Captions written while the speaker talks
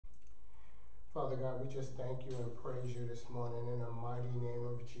Father God, we just thank you and praise you this morning in the mighty name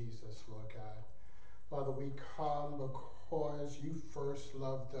of Jesus, Lord God. Father, we come because you first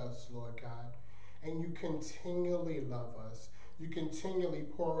loved us, Lord God, and you continually love us. You continually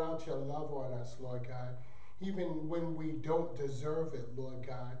pour out your love on us, Lord God, even when we don't deserve it, Lord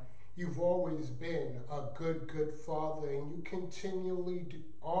God. You've always been a good Father, and you continually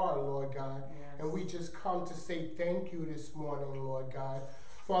are, Lord God. Yes. And we just come to say thank you this morning, Lord God.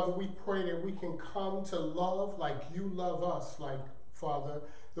 Father, we pray that we can come to love like you love us, like, Father,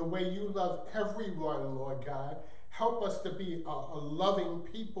 the way you love everyone, Lord God. Help us to be a loving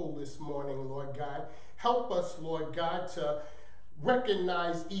people this morning, Lord God. Help us, Lord God, to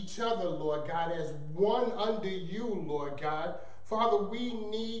recognize each other, Lord God, as one under you, Lord God. Father, we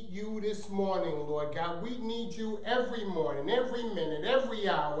need you this morning, Lord God. We need you every morning, every minute, every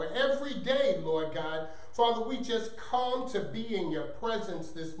hour, every day, Lord God. Father, we just come to be in your presence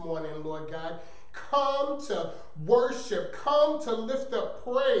this morning, Lord God. Come to worship. Come to lift up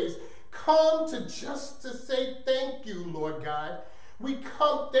praise. Come to just to say thank you, Lord God. We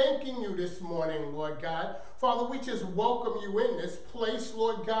come thanking you this morning, Lord God. Father, we just welcome you in this place,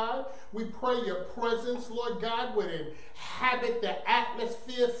 Lord God. We pray your presence, Lord God, would inhabit the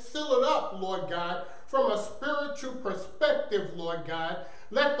atmosphere. Fill it up, Lord God, from a spiritual perspective, Lord God.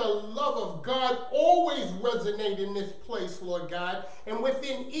 Let the love of God always resonate in this place, Lord God. And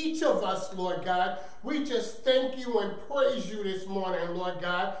within each of us, Lord God, we just thank you and praise you this morning, Lord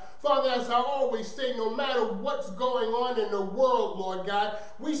God. Father, as I always say, no matter what's going on in the world, Lord God,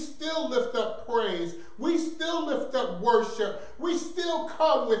 we still lift up praise. We still lift up worship. We still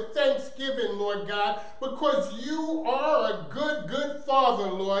come with thanksgiving, Lord God, because you are a good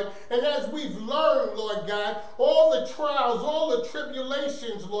Father, Lord. And as we've learned, Lord God, all the trials, all the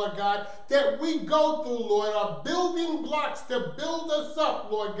tribulations, Lord God, that we go through, Lord, are building blocks to build us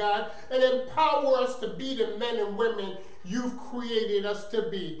up, Lord God, and empower us to be the men and women you've created us to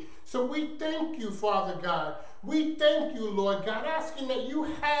be. So we thank you, Father God. We thank you, Lord God, asking that you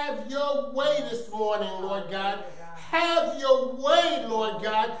have your way this morning, Lord God. Have your way, Lord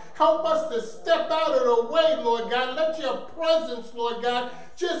God. Help us to step out of the way, Lord God. Let your presence, Lord God,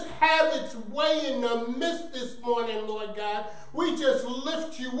 just have its way in the midst this morning, Lord God. We just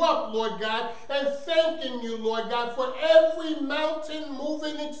lift you up, Lord God, and thanking you, Lord God, for every mountain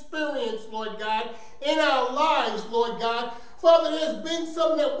moving experience, Lord God, in our lives, Lord God. Father, there's been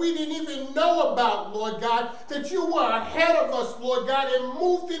some that we didn't even know about, Lord God, that you were ahead of us, Lord God, and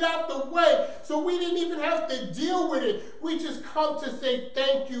moved it out the way, so we didn't even have to deal with it. We just come to say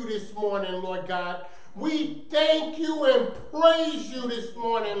thank you this morning, Lord God. We thank you and praise you this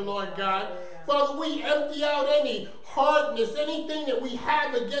morning, Lord God. Father, we empty out any hardness, anything that we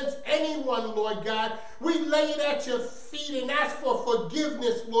have against anyone, Lord God. We lay it at your feet and ask for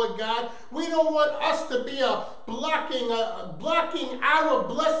forgiveness, Lord God. We don't want us to be blocking our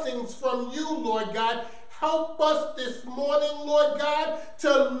blessings from you, Lord God. Help us this morning, Lord God, to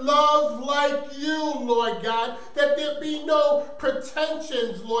love like you, Lord God, that there be no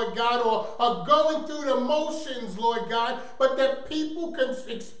pretensions, Lord God, or going through the motions, Lord God, but that people can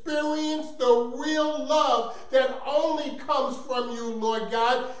experience the real love that only comes from you, Lord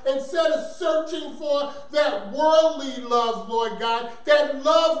God, instead of searching for that worldly love, Lord God, that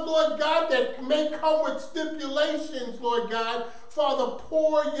love, Lord God, that may come with stipulations, Lord God. Father,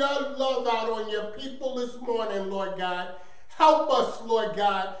 pour your love out on your people this morning, Lord God. Help us, Lord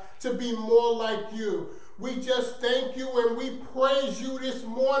God, to be more like you. We just thank you and we praise you this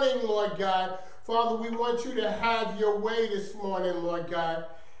morning, Lord God. Father, we want you to have your way this morning, Lord God.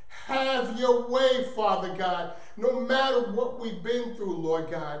 Have your way, Father God, no matter what we've been through,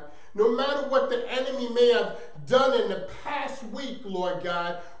 Lord God. No matter what the enemy may have done in the past week, Lord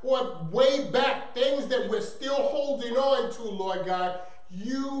God, or way back, things that we're still holding on to, Lord God,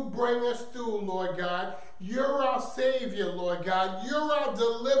 you bring us through, Lord God. You're our Savior, Lord God. You're our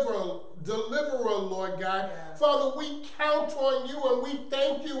deliverer, Lord God. Yes. Father, we count on you and we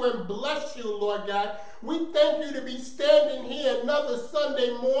thank you and bless you, Lord God. We thank you to be standing here another Sunday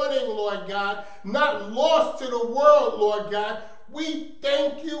morning, Lord God, not lost to the world, Lord God. We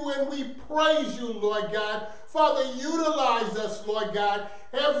thank you and we praise you, Lord God. Father, utilize us, Lord God,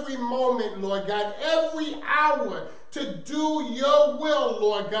 every moment, Lord God, every hour to do your will,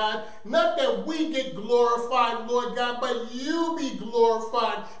 Lord God. Not that we get glorified, Lord God, but you be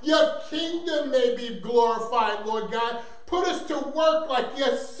glorified. Your kingdom may be glorified, Lord God. Put us to work like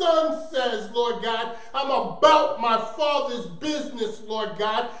your son says, Lord God. I'm about my Father's business, Lord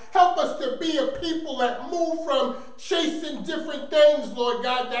God. Help us to be a people that move from chasing different things, Lord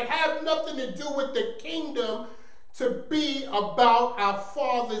God, that have nothing to do with the kingdom, to be about our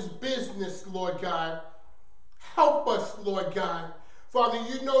Father's business, Lord God. Help us, Lord God. Father,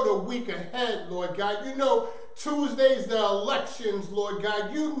 you know the week ahead, Lord God. You know Tuesday's the elections, Lord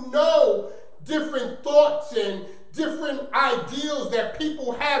God. You know different thoughts and different ideals that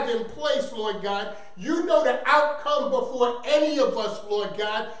people have in place, Lord God. You know the outcome before any of us, Lord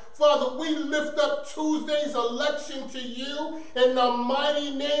God. Father, we lift up Tuesday's election to you in the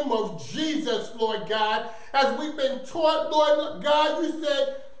mighty name of Jesus, Lord God. As we've been taught, Lord God, you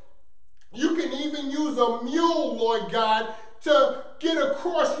said you can even use a mule, Lord God, to get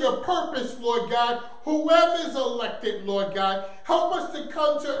across your purpose, Lord God. Whoever is elected, Lord God, help us to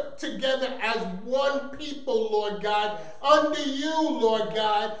come together as one people, Lord God, under you, Lord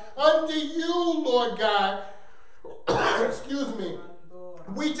God, under you, Lord God. Excuse me.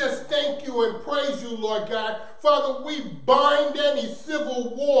 We just thank you and praise you, Lord God. Father, we bind any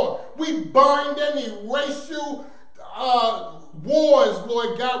civil war. We bind any racial wars,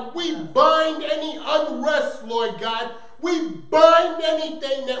 Lord God. We bind any unrest, Lord God. We bind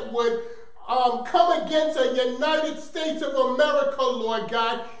anything that would come against a United States of America, Lord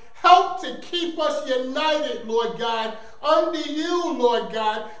God. Help to keep us united, Lord God, under you, Lord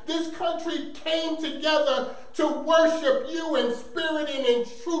God. This country came together to worship you in spirit and in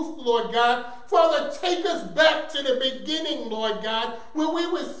truth, Lord God. Father, take us back to the beginning, Lord God, where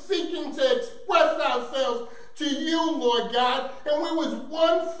we were seeking to express ourselves to you, Lord God, and we was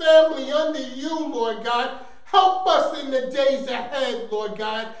one family under you, Lord God. Help us in the days ahead, Lord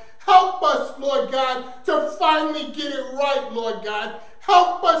God. Help us, Lord God, to finally get it right, Lord God.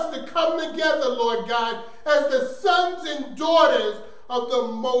 Help us to come together, Lord God, as the sons and daughters of the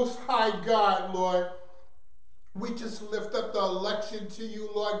Most High God, Lord. We just lift up the election to you,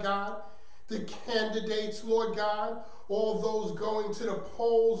 Lord God. The candidates, Lord God. All those going to the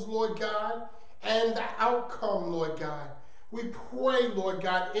polls, Lord God. And the outcome, Lord God. We pray, Lord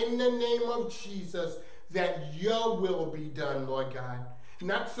God, in the name of Jesus, that your will be done, Lord God.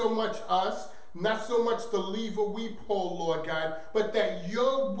 Not so much us, not so much the lever we pull, Lord God, but that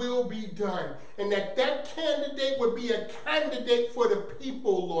your will be done. And that candidate would be a candidate for the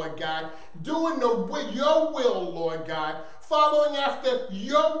people, Lord God, doing your will, Lord God, following after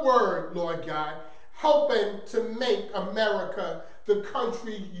your word, Lord God, helping to make America the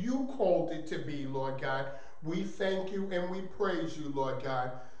country you called it to be, Lord God. We thank you and we praise you, Lord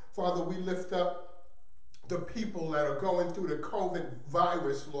God. Father, we lift up the people that are going through the COVID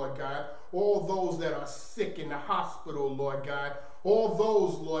virus, Lord God, all those that are sick in the hospital, Lord God, all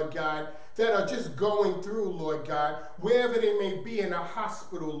those, Lord God, that are just going through, Lord God, wherever they may be in a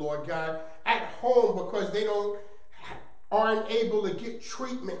hospital, Lord God, at home because they aren't able to get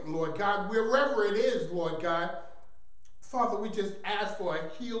treatment, Lord God, wherever it is, Lord God. Father, we just ask for a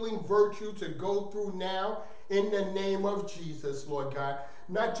healing virtue to go through now in the name of Jesus, Lord God.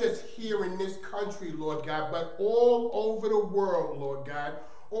 Not just here in this country, Lord God, but all over the world, Lord God.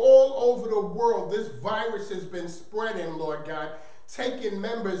 All over the world, this virus has been spreading, Lord God, taking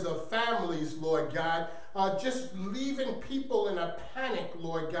members of families, Lord God, just leaving people in a panic,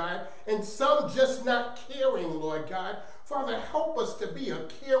 Lord God, and some just not caring, Lord God. Father, help us to be a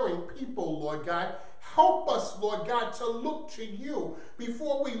caring people, Lord God. Help us, Lord God, to look to you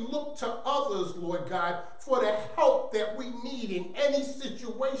before we look to others, Lord God, for the help that we need in any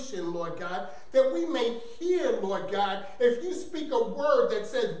situation, Lord God, that we may hear, Lord God, if you speak a word that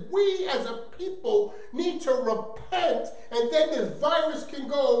says we as a people need to repent and then this virus can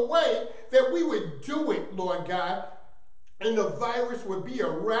go away, that we would do it, Lord God, and the virus would be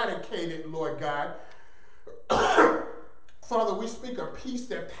eradicated, Lord God. Father, we speak a peace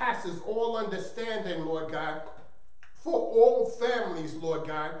that passes all understanding, Lord God, for all families, Lord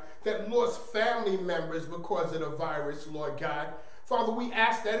God, that lost family members because of the virus, Lord God. Father, we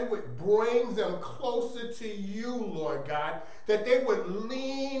ask that it would bring them closer to you, Lord God, that they would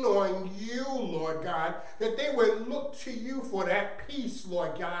lean on you, Lord God, that they would look to you for that peace,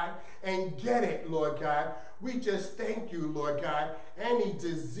 Lord God, and get it, Lord God. We just thank you, Lord God. Any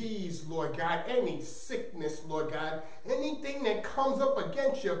disease, Lord God, any sickness, Lord God, anything that comes up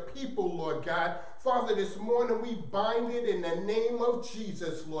against your people, Lord God, Father, this morning we bind it in the name of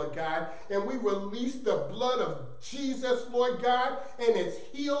Jesus, Lord God, and we release the blood of Jesus, Lord God, and its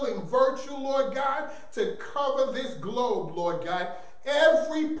healing virtue, Lord God, to cover this globe, Lord God.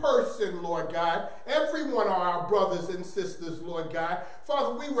 Every person, Lord God, every one of our brothers and sisters, Lord God.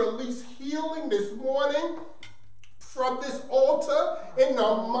 Father, we release healing this morning from this altar in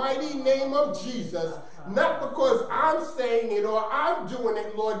the mighty name of Jesus. Not because I'm saying it or I'm doing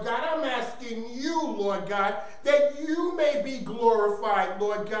it, Lord God. I'm asking you, Lord God, that you may be glorified,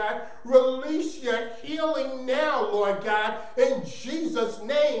 Lord God. Release your healing now, Lord God, in Jesus'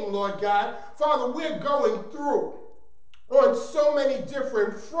 name, Lord God. Father, we're going through on so many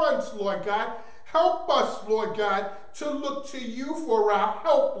different fronts, Lord God. Help us, Lord God, to look to you for our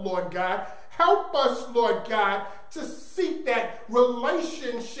help, Lord God. Help us, Lord God, to seek that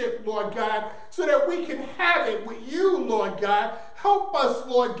relationship, Lord God, so that we can have it with you, Lord God. Help us,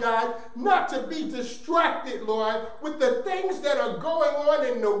 Lord God, not to be distracted, Lord, with the things that are going on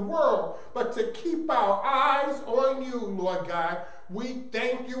in the world, but to keep our eyes on you, Lord God. We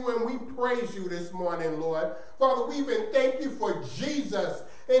thank you and we praise you this morning, Lord. Father, we even thank you for Jesus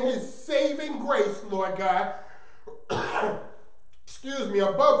and his saving grace, Lord God. Excuse me,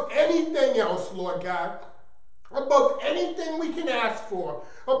 above anything else, Lord God. Above anything we can ask for,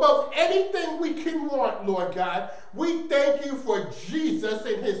 above anything we can want, Lord God, we thank you for Jesus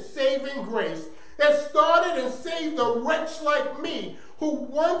and his saving grace that started and saved a wretch like me who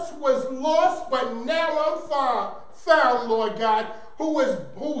once was lost, but now I'm found, Lord God, who was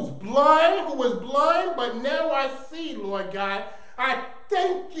blind, but now I see, Lord God. I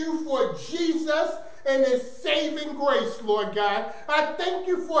thank you for Jesus and his saving grace, Lord God. I thank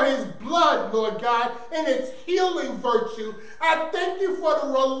you for his blood, Lord God, and its healing virtue. I thank you for the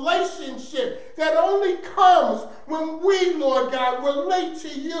relationship that only comes when we, Lord God, relate to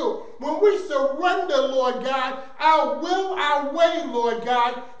you, when we surrender, Lord God, our will, our way, Lord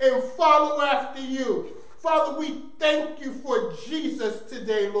God, and follow after you. Father, we thank you for Jesus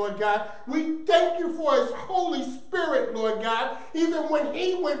today, Lord God. We thank you for his Holy Spirit, Lord God. Even when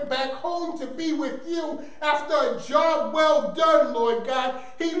he went back home to be with you after a job well done, Lord God,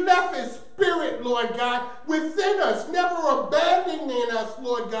 he left his Spirit, Lord God, within us, never abandoning us,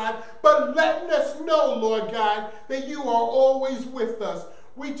 Lord God, but letting us know, Lord God, that you are always with us.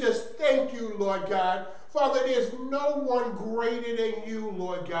 We just thank you, Lord God. Father, there's no one greater than you,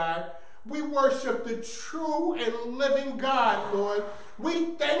 Lord God. We worship the true and living God, Lord.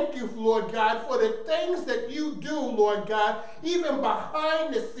 We thank you, Lord God, for the things that you do, Lord God, even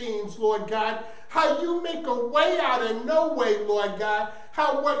behind the scenes, Lord God, how you make a way out of no way, Lord God,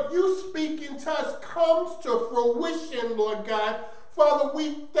 how what you speak into us comes to fruition, Lord God. Father,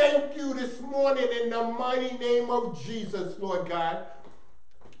 we thank you this morning in the mighty name of Jesus, Lord God.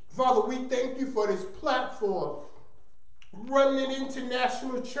 Father, we thank you for this platform, Remnant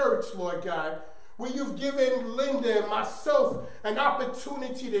International Church, Lord God, where you've given Linda and myself an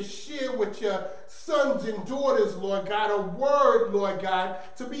opportunity to share with your sons and daughters, Lord God, a word, Lord God,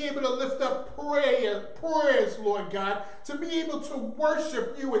 to be able to lift up prayers, Lord God, to be able to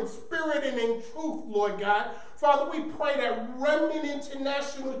worship you in spirit and in truth, Lord God. Father, we pray that Remnant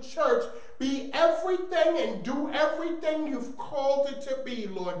International Church be everything and do everything you've called it to be,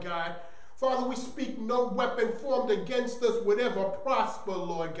 Lord God. Father, we speak no weapon formed against us would ever prosper,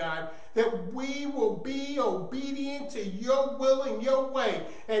 Lord God, that we will be obedient to your will and your way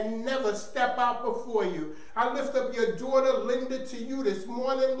and never step out before you. I lift up your daughter, Linda, to you this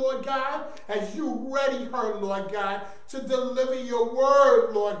morning, Lord God, as you ready her, Lord God, to deliver your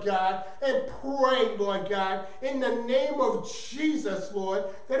word, Lord God, and pray, Lord God, in the name of Jesus, Lord,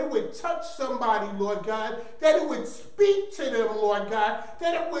 that it would touch somebody, Lord God, that it would speak to them, Lord God,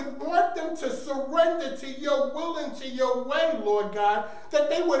 that it would want them to surrender to your will and to your way, Lord God, that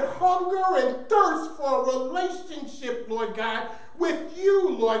they would hunger and thirst for a relationship, Lord God, with you,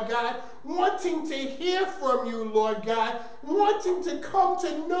 Lord God, wanting to hear from you, Lord God, wanting to come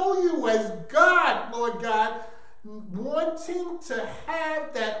to know you as God, Lord God, wanting to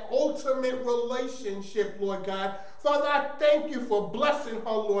have that ultimate relationship, Lord God. Father, I thank you for blessing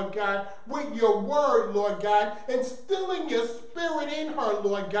her, Lord God, with your word, Lord God, instilling your spirit in her,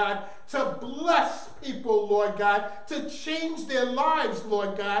 Lord God, to bless people, Lord God, to change their lives,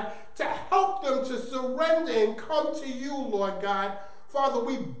 Lord God, to help them to surrender and come to you, Lord God. Father,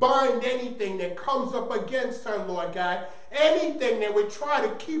 we bind anything that comes up against her, Lord God, anything that would try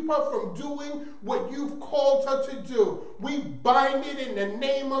to keep her from doing what you've called her to do. We bind it in the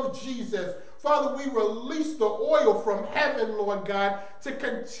name of Jesus. Father, we release the oil from heaven, Lord God, to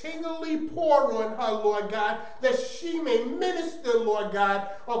continually pour on her, Lord God, that she may minister, Lord God,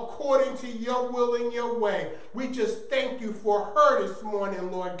 according to your will and your way. We just thank you for her this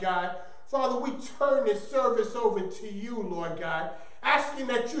morning, Lord God. Father, we turn this service over to you, Lord God, asking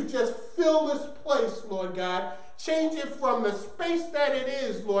that you just fill this place, Lord God. Change it from the space that it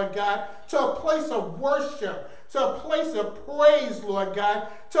is, Lord God, to a place of worship, to a place of praise, Lord God,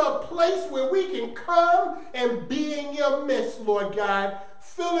 to a place where we can come and be in your midst, Lord God.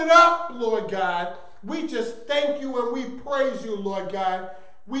 Fill it up, Lord God. We just thank you and we praise you, Lord God.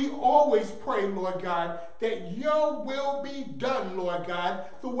 We always pray, Lord God, that your will be done, Lord God,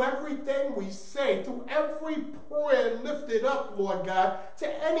 through everything we say, through every prayer lifted up, Lord God,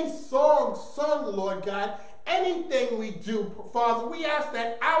 to any song sung, Lord God, anything we do, Father. We ask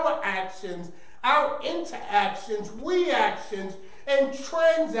that our actions, our interactions, reactions, and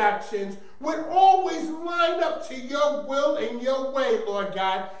transactions would always line up to your will and your way, Lord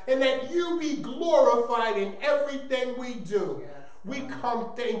God, and that you be glorified in everything we do. Yes. We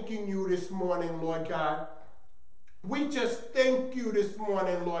come thanking you this morning, Lord God. We just thank you this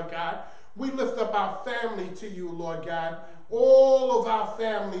morning, Lord God. We lift up our family to you, Lord God. All of our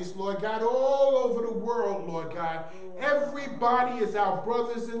families, Lord God, all over the world, Lord God. Everybody is our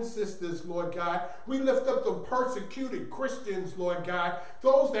brothers and sisters, Lord God. We lift up the persecuted Christians, Lord God.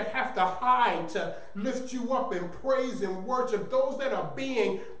 Those that have to hide to lift you up in praise and worship. Those that are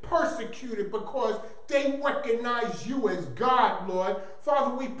being persecuted because they recognize you as God, Lord.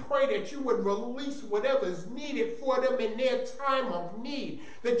 Father, we pray that you would release whatever is needed for them in their time of need.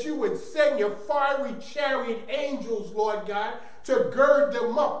 That you would send your fiery chariot angels, Lord God, to gird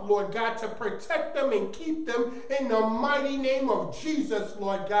them up, Lord God, to protect them and keep them in the mighty name of Jesus,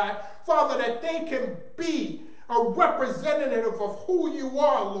 Lord God. Father, that they can be a representative of who you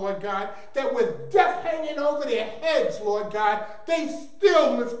are, Lord God, that with death hanging over their heads, Lord God, they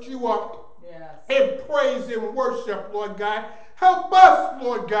still lift you up in praise and worship, Lord God. Help us,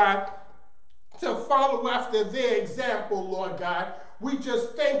 Lord God, to follow after their example, Lord God. We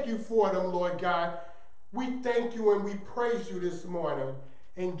just thank you for them, Lord God. We thank you and we praise you this morning.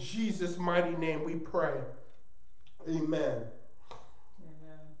 In Jesus' mighty name we pray. Amen.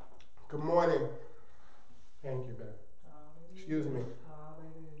 Amen. Good morning. Thank you, Ben. Excuse me.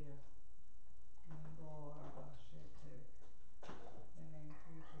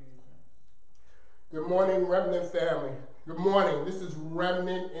 Good morning, Remnant family. Good morning. This is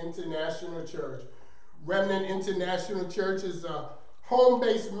Remnant International Church. Remnant International Church is a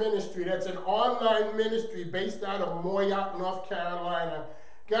home-based ministry. That's an online ministry based out of Moyock, North Carolina.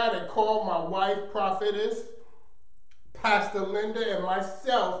 God had called my wife, prophetess, Pastor Linda, and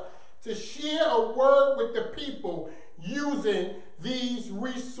myself to share a word with the people using these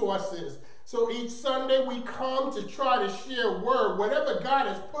resources. So each Sunday we come to try to share a word. Whatever God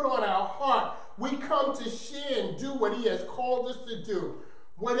has put on our heart, we come to share and do what he has called us to do.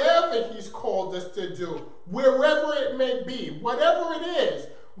 Whatever he's called us to do, wherever it may be, whatever it is,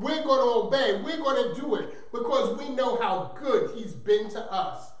 we're going to obey. We're going to do it because we know how good he's been to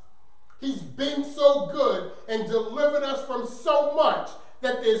us. He's been so good and delivered us from so much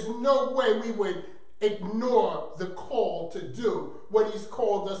that there's no way we would ignore the call to do what he's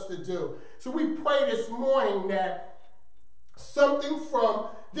called us to do. So we pray this morning that something from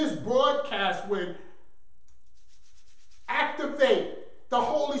this broadcast would activate the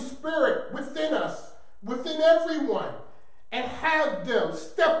Holy Spirit within us, within everyone, and have them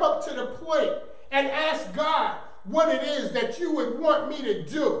step up to the plate and ask God what it is that you would want me to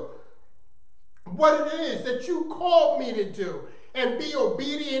do, what it is that you called me to do, and be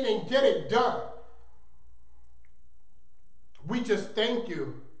obedient and get it done. We just thank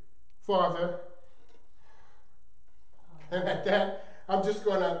you, Father. And at that, I'm just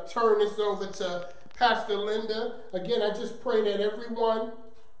going to turn this over to Pastor Linda. Again, I just pray that everyone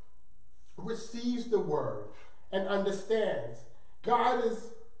receives the word and understands. God is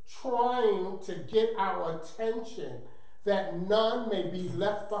trying to get our attention that none may be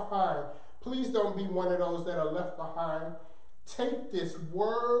left behind. Please don't be one of those that are left behind. Take this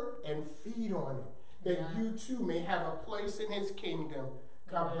word and feed on it, that you too may have a place in his kingdom.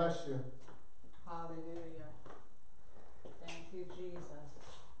 God bless you. Hallelujah. Thank you, Jesus.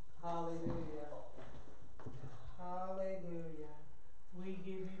 Hallelujah. Hallelujah. We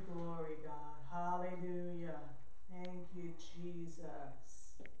give you glory, God. Hallelujah. Thank you,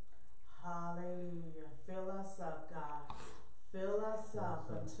 Jesus. Hallelujah. Fill us up, God. Fill us up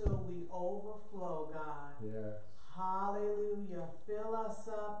until we overflow, God. Yes. Hallelujah. Fill us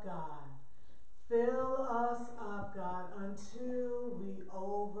up, God. Fill us up, God, until we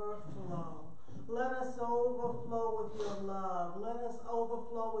overflow. Let us overflow with your love. Let us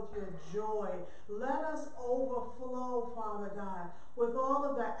overflow with your joy. Let us overflow, Father God, with all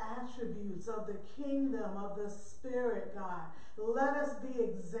of the attributes of the kingdom of the Spirit, God. Let us be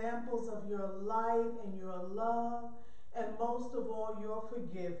examples of your light and your love, and most of all, your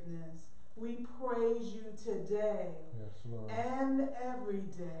forgiveness. We praise you today and every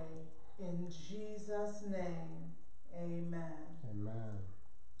day. In Jesus' name, amen. Amen.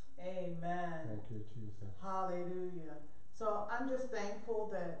 Amen. Thank you, Jesus. Hallelujah. So I'm just thankful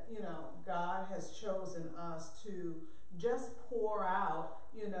that, God has chosen us to just pour out,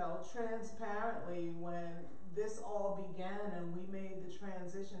 transparently when this all began and we made the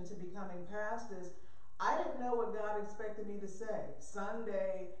transition to becoming pastors. I didn't know what God expected me to say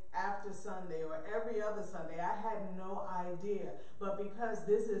Sunday after Sunday or every other Sunday. I had no idea. But because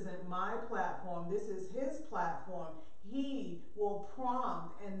this isn't my platform, this is His platform, He will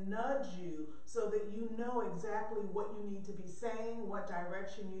prompt and nudge you so that you know exactly what you need to be saying, what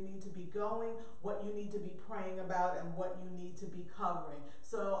direction you need to be going, what you need to be praying about, and what you need to be covering.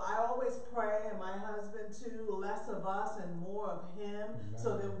 So I always pray, and my husband too, less of us and more of Him,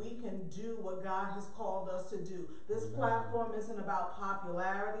 so that we can do what God has called us to do. This platform isn't about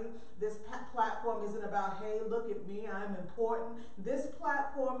popularity. This platform isn't about, hey, look at me, I'm important. This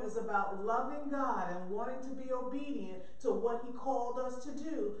platform is about loving God and wanting to be obedient to what He called us to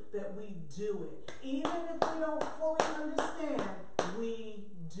do, that we do it. Even if we don't fully understand, we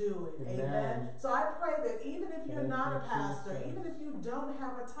do it. Amen. So I pray that even if you're not a pastor, even if you don't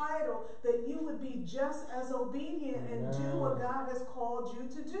have a title, that you would be just as obedient and do what God has called you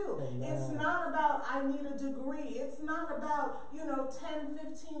to do. It's not about, I need a degree. It's not about, 10,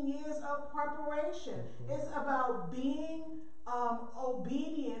 15 years of preparation. It's about being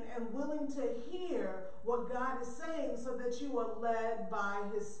obedient and willing to hear what God is saying, so that you are led by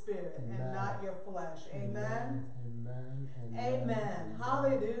His Spirit and not your flesh. Amen. Amen.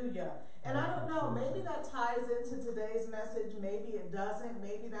 Hallelujah. And I don't know, maybe that ties into today's message, maybe it doesn't.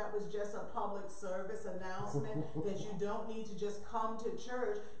 Maybe that was just a public service announcement that you don't need to just come to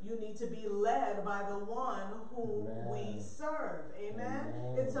church. You need to be led by the one who we serve. Amen.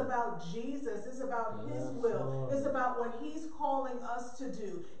 It's about Jesus. It's about His will. It's about what He's calling us to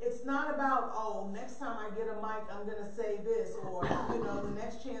do. It's not about, oh, next time I get a mic, I'm going to say this, or, the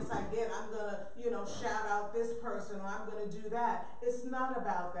next chance I get, I'm going to, shout out this person, or I'm going to do that. It's not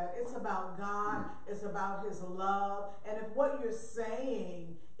about that. It's about God. It's about His love. And if what you're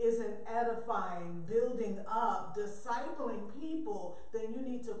saying isn't edifying, building up, discipling people, then you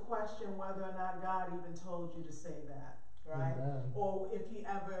need to question whether or not God even told you to say that. Right? Amen. Or if He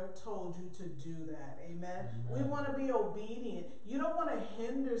ever told you to do that. Amen. We want to be obedient. You don't want to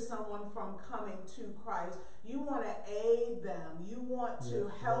hinder someone from coming to Christ. You want to aid them. You want to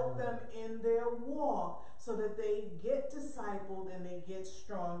help them in their walk so that they get discipled and they get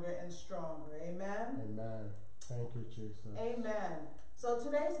stronger and stronger. Amen. Amen. Thank you, Jesus. Amen. So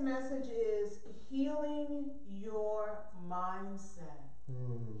today's message is healing your mindset.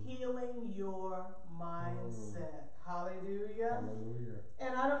 Healing your mindset. Hallelujah. Hallelujah.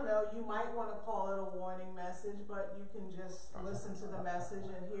 And I don't know, you might want to call it a warning message, but you can just listen to the message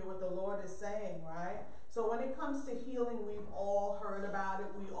and hear what the Lord is saying, right? So when it comes to healing, we've all heard about it.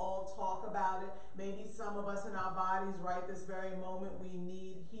 We all talk about it. Maybe some of us in our bodies right this very moment, we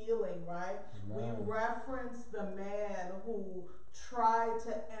need healing, right? Amen. We reference the man who tried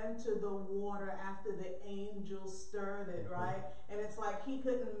to enter the water after the angel stirred it, right? And it's like he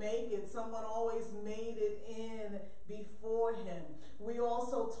couldn't make it. Someone always made it in before him. We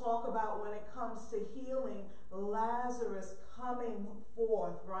also talk about, when it comes to healing, Lazarus coming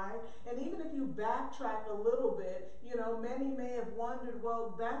forth, right? And even if you backtrack a little bit, many may have wondered,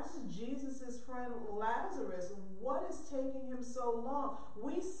 well, that's Jesus's friend Lazarus. What is taking him so long?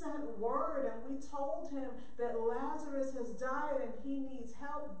 We sent word and we told him that Lazarus has died and he needs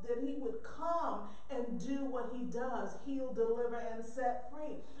help, that he would come and do what he does, heal, deliver, and set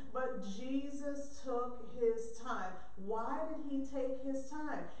free. But Jesus took His time. Why did He take His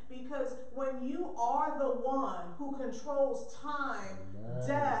time? Because when you are the one who controls time,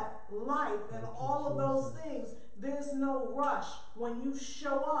 death, life, and all of those things, there's no rush. When you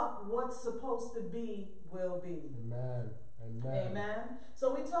show up, what's supposed to be will be. Amen. Amen. Amen.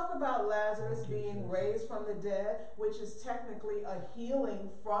 So we talk about Lazarus being raised from the dead, which is technically a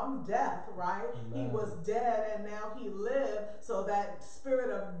healing from death, right? Amen. He was dead and now he lived, so that spirit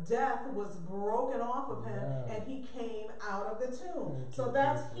of death was broken off of him and he came out of the tomb. So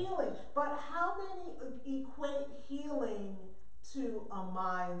that's healing. But how many equate healing to a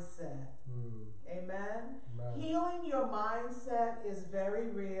mindset? Amen. Healing your mindset is very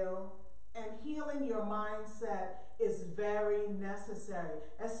real, and healing your mindset is very necessary,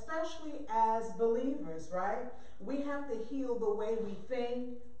 especially as believers, right? We have to heal the way we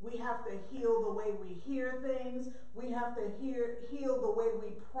think. We have to heal the way we hear things. We have to heal the way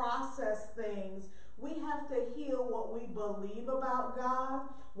we process things. We have to heal what we believe about God,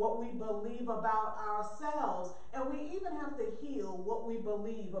 what we believe about ourselves, and we even have to heal what we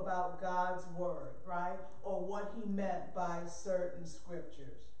believe about God's word, right? Or what He meant by certain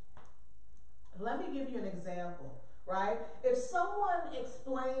scriptures. Let me give you an example. right? If someone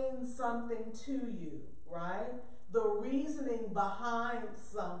explains something to you, right, the reasoning behind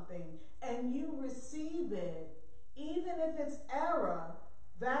something, and you receive it, even if it's error,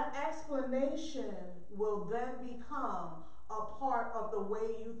 that explanation will then become a part of the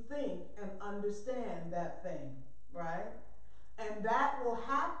way you think and understand that thing, right? And that will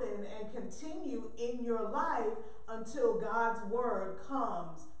happen and continue in your life until God's word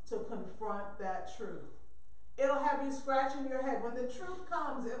comes to confront that truth. It'll have you scratching your head. When the truth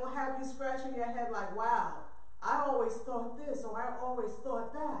comes, it will have you scratching your head like, wow, I always thought this or I always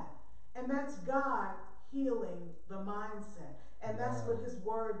thought that. And that's God healing the mindset. And that's what his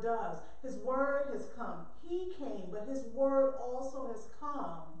word does. His word has come. He came, but his word also has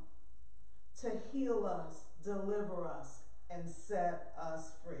come to heal us, deliver us, and set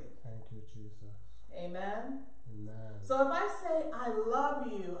us free. Thank you, Jesus. Amen? Amen. So if I say, I love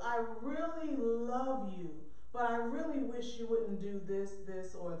you, I really love you, but I really wish you wouldn't do this,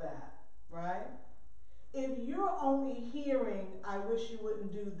 this, or that, right? If you're only hearing, I wish you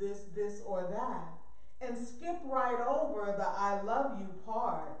wouldn't do this, this, or that, and skip right over the I love you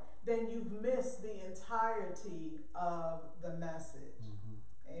part, then you've missed the entirety of the message.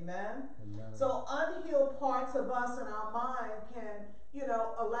 Amen? Amen. So unhealed parts of us in our mind can,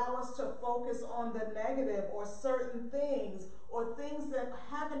 allow us to focus on the negative or certain things or things that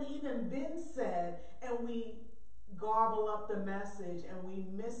haven't even been said, and we garble up the message and we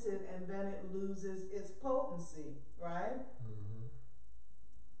miss it, and then it loses its potency, right?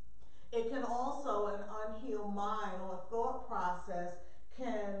 It can also, an unhealed mind or thought process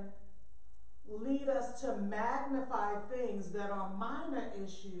can lead us to magnify things that are minor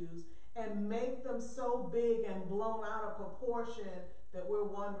issues and make them so big and blown out of proportion that we're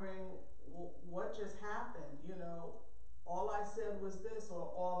wondering, what just happened? All I said was this, or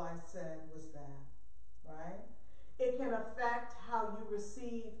all I said was that, right? It can affect how you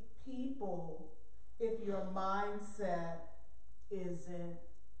receive people if your mindset isn't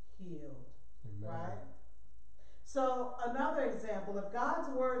healed. Amen. Right? So another example, if God's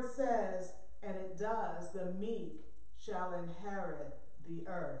word says, and it does, the meek shall inherit the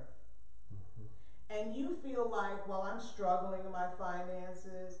earth. And you feel like, well, I'm struggling in my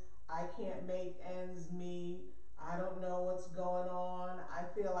finances, I can't make ends meet, I don't know what's going on, I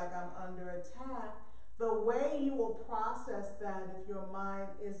feel like I'm under attack. The way you will process that if your mind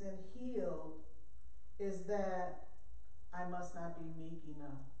isn't healed is that I must not be meek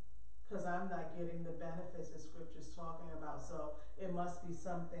enough, because I'm not getting the benefits that Scripture's talking about. So it must be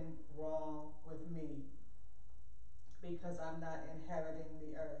something wrong with me because I'm not inheriting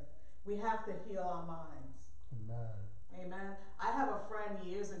the earth. We have to heal our minds. Amen. Amen. I have a friend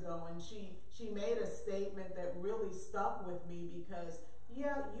years ago, and she made a statement that really stuck with me because,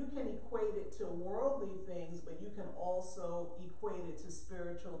 yeah, you can equate it to worldly things, but you can also equate it to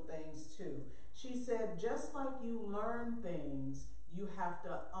spiritual things too. She said, just like you learn things, you have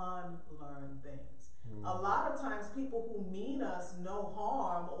to unlearn things. A lot of times people who mean us no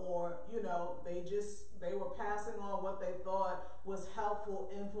harm, or, they were passing on what they thought was helpful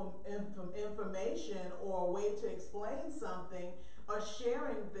information or a way to explain something, are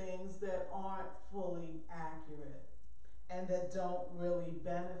sharing things that aren't fully accurate and that don't really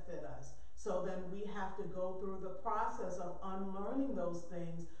benefit us. So then we have to go through the process of unlearning those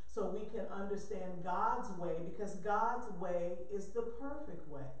things so we can understand God's way, because God's way is the perfect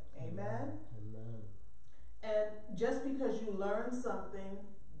way. Amen? Amen. And just because you learn something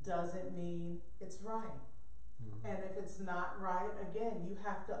doesn't mean it's right. And if it's not right, again, you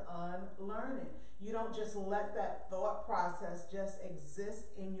have to unlearn it. You don't just let that thought process just exist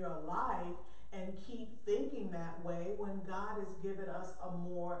in your life and keep thinking that way when God has given us a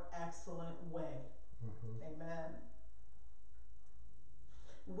more excellent way. Amen.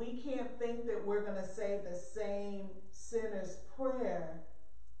 We can't think that we're going to say the same sinner's prayer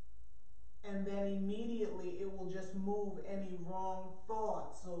and then immediately it will just move any wrong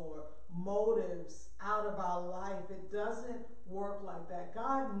thoughts or motives out of our life. It doesn't work like that.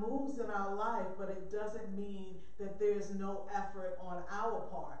 God moves in our life, but it doesn't mean that there's no effort on our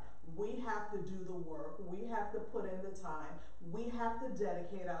part. We have to do the work. We have to put in the time. We have to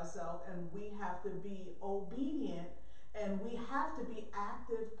dedicate ourselves, and we have to be obedient, and we have to be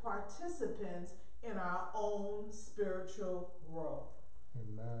active participants in our own spiritual growth.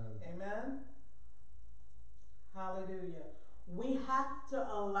 Amen. Amen. Hallelujah. We have to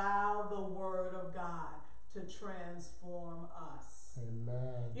allow the Word of God to transform us.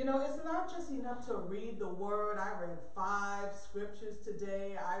 Amen. It's not just enough to read the Word. I read 5 scriptures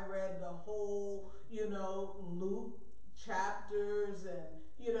today. I read the whole, Luke chapters,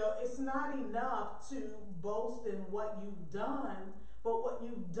 and, You know, it's not enough to boast in what you've done, but what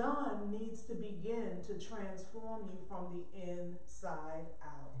you've done needs to begin to transform you from the inside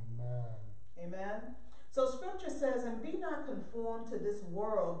out. Amen. Amen? So scripture says, and be not conformed to this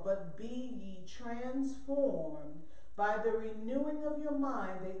world, but be ye transformed by the renewing of your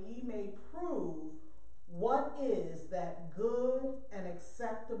mind, that ye may prove what is that good and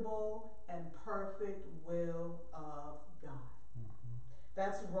acceptable and perfect will of God.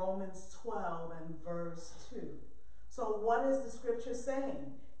 That's Romans 12 and verse 2. So what is the scripture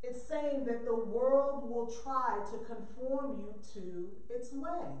saying? It's saying that the world will try to conform you to its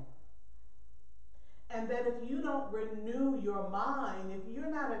way. And that if you don't renew your mind, if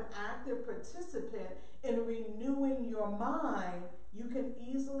you're not an active participant in renewing your mind, you can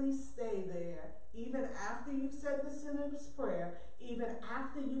easily stay there. Even after you've said the sinner's prayer, even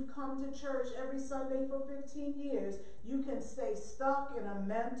after you've come to church every Sunday for 15 years, you can stay stuck in a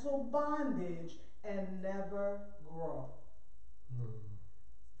mental bondage and never grow.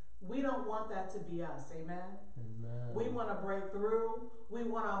 We don't want that to be us, amen? Amen. We want to break through. We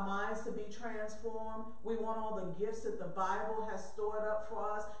want our minds to be transformed. We want all the gifts that the Bible has stored up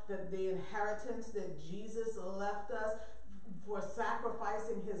for us, that the inheritance that Jesus left us for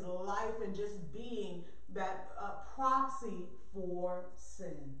sacrificing his life and just being that proxy for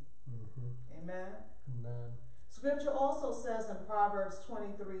sin. Amen? Amen. Scripture also says in Proverbs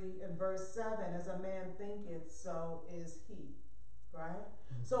 23 and verse 7, as a man thinketh, so is he. Right?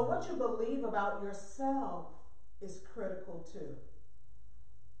 So what you believe about yourself is critical too.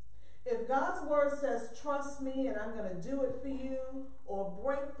 If God's word says, trust me and I'm going to do it for you, or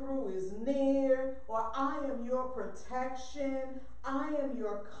breakthrough is near, or I am your protection, I am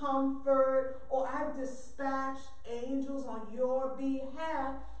your comfort, or I've dispatched angels on your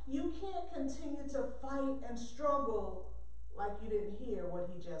behalf, you can't continue to fight and struggle like you didn't hear what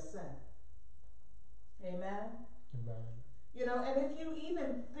he just said. Amen? Amen. You know, and if you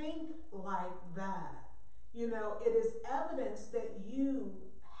even think like that, you know, it is evidence that you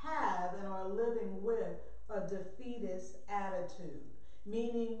have and are living with a defeatist attitude,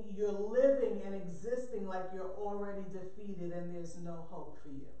 meaning you're living and existing like you're already defeated and there's no hope for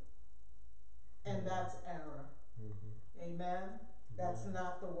you. And that's error. Amen? That's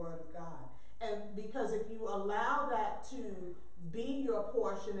not the word of God. And because if you allow that to be your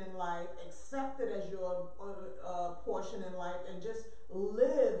portion in life, accept it as your portion in life, and just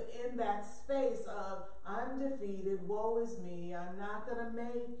live in that space of, I'm defeated, woe is me, I'm not going to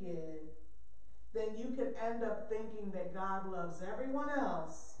make it, then you can end up thinking that God loves everyone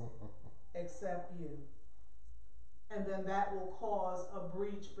else except you. And then that will cause a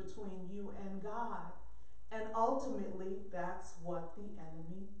breach between you and God. And ultimately, that's what the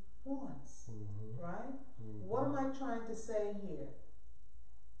enemy wants. Right? What am I trying to say here?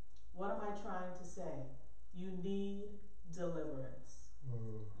 What am I trying to say? You need deliverance.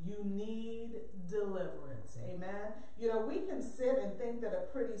 You need deliverance. Amen? You know, we can sit and think that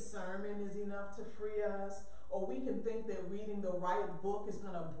a pretty sermon is enough to free us, or we can think that reading the right book is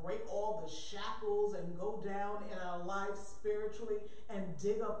going to break all the shackles and go down in our life spiritually and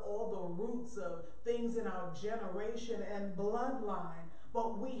dig up all the roots of things in our generation and bloodline.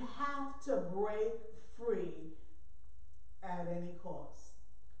 But we have to break free at any cost.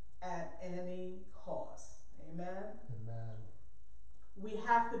 At any cost. Amen? Amen. We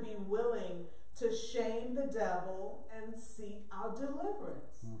have to be willing to shame the devil and seek our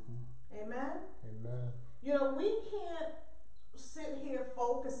deliverance. Amen? Amen. You know, we can't sit here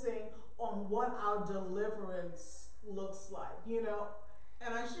focusing on what our deliverance looks like, you know.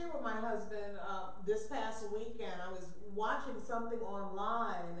 And I shared with my husband this past weekend, I was watching something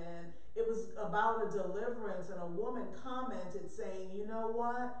online and it was about a deliverance, and a woman commented saying, you know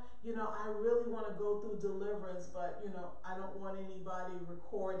what, you know, I really want to go through deliverance, but, you know, I don't want anybody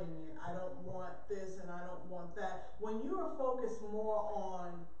recording it. I don't want this and I don't want that. When you are focused more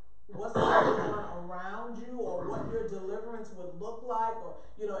on what's going on around you, or what your deliverance would look like, or,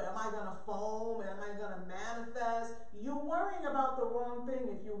 you know, am I going to foam, am I going to manifest? You're worrying about the wrong thing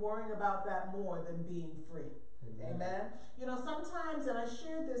if you're worrying about that more than being free. Amen. You know, sometimes, and I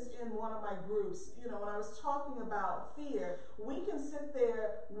shared this in one of my groups, you know, when I was talking about fear, we can sit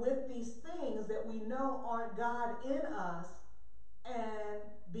there with these things that we know aren't God in us, and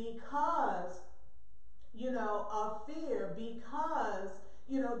because, you know, of fear, because,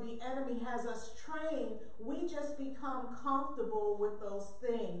 you know, the enemy has us trained, we just become comfortable with those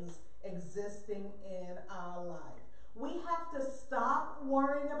things existing in our life. We have to stop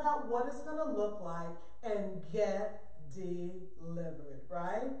worrying about what it's going to look like and get delivered,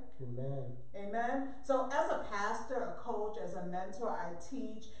 right? Amen. Amen. So as a pastor, a coach, as a mentor, I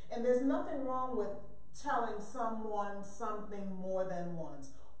teach, and there's nothing wrong with telling someone something more than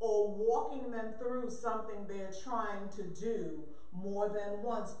once, or walking them through something they're trying to do more than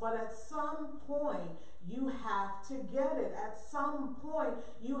once. But at some point, you have to get it. At some point,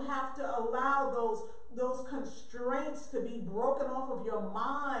 you have to allow those constraints to be broken off of your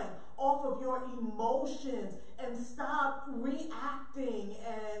mind, off of your emotions, and stop reacting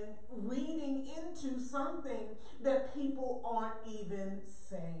and reading into something that people aren't even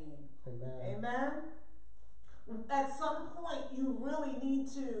saying. Amen. Amen? At some point, you really need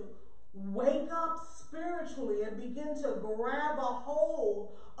to wake up spiritually and begin to grab a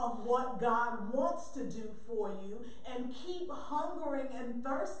hold of what God wants to do for you, and keep hungering and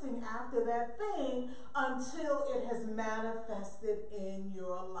thirsting after that thing until it has manifested in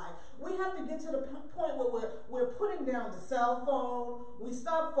your life. We have to get to the point where we're putting down the cell phone, we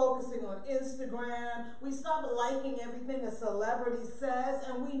stop focusing on Instagram, we stop liking everything a celebrity says,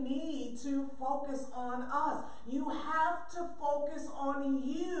 and we need to focus on us. You have to focus on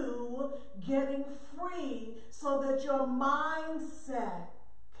you getting free so that your mindset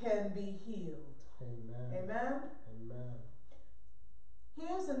can be healed. Amen. Amen? Amen.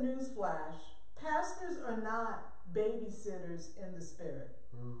 Here's a news flash. Pastors are not babysitters in the spirit,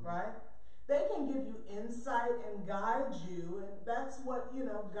 right? They can give you insight and guide you, and that's what,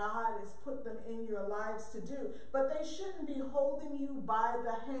 God has put them in your lives to do. But they shouldn't be holding you by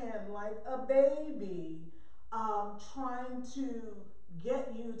the hand like a baby, trying to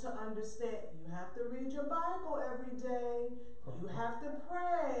get you to understand. You have to read your Bible every day. You have to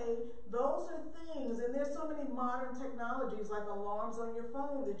pray. Those are things. And there's so many modern technologies like alarms on your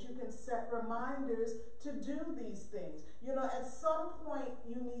phone that you can set reminders to do these things. At some point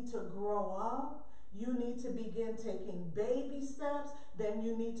you need to grow up. You need to begin taking baby steps. Then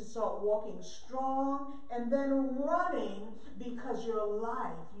you need to start walking strong and then running, because your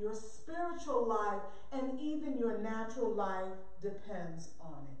life, your spiritual life, and even your natural life depends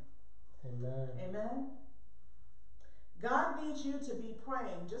on it. Amen. Amen? God needs you to be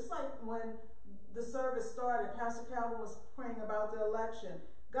praying. Just like when the service started, Pastor Calvin was praying about the election.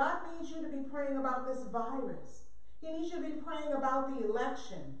 God needs you to be praying about this virus. He needs you to be praying about the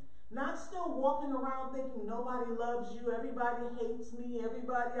election. Not still walking around thinking nobody loves you, everybody hates me,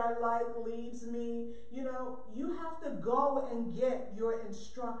 everybody I like leaves me. You have to go and get your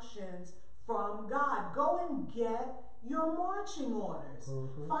instructions from God. Go and get your marching orders.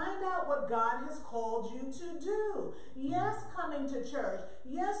 Find out what God has called you to do. Yes, coming to church.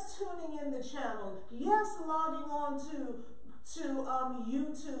 Yes, tuning in the channel. Yes, logging on to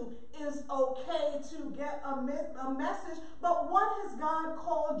YouTube is okay to get a message, but what has God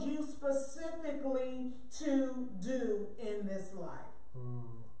called you specifically to do in this life?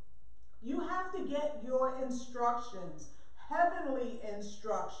 You have to get your instructions, heavenly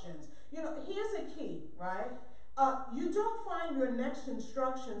instructions. Here's a key, right? You don't find your next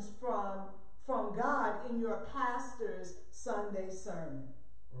instructions from God in your pastor's Sunday sermon.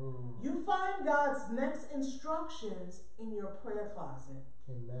 You find God's next instructions in your prayer closet.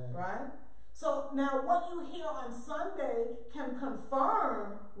 Amen. Right? So now what you hear on Sunday can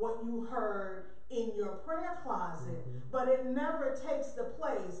confirm what you heard in your prayer closet, but it never takes the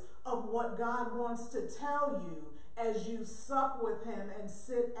place of what God wants to tell you as you sup with him and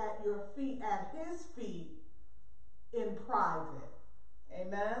sit at your feet, at his feet, in private.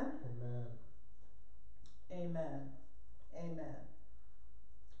 Amen? Amen. Amen. Amen.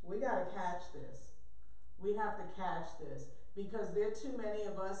 We got to catch this. We have to catch this, because there are too many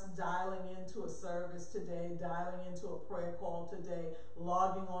of us dialing into a service today, dialing into a prayer call today,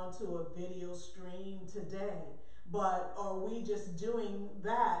 logging onto a video stream today. But are we just doing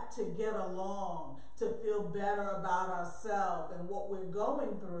that to get along, to feel better about ourselves and what we're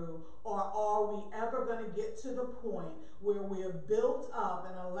going through? Or are we ever going to get to the point where we're built up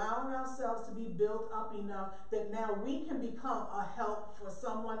and allowing ourselves to be built up enough that now we can become a help for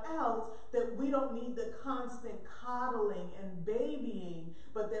someone else, that we don't need the constant coddling and babying,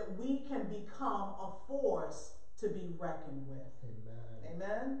 but that we can become a force to be reckoned with? Amen.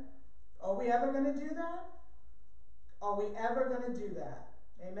 Amen? Are we ever going to do that? Are we ever going to do that?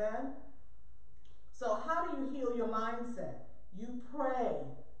 Amen? So how do you heal your mindset? You pray,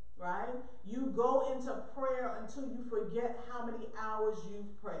 right? You go into prayer until you forget how many hours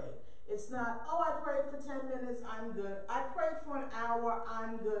you've prayed. It's not, oh, I prayed for 10 minutes, I'm good. I prayed for an hour,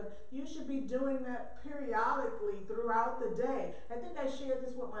 I'm good. You should be doing that periodically throughout the day. I think I shared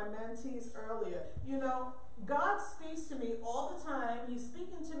this with my mentees earlier. God speaks to me all the time. He's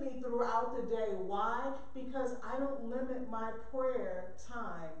speaking to me through throughout the day. Why? Because I don't limit my prayer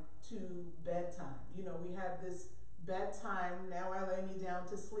time to bedtime. You know, we have this bedtime, now I lay me down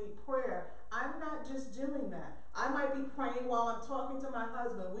to sleep prayer. I'm not just doing that. I might be praying while I'm talking to my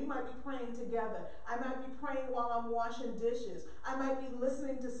husband. We might be praying together. I might be praying while I'm washing dishes. I might be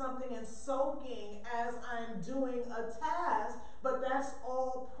listening to something and soaking as I'm doing a task, but that's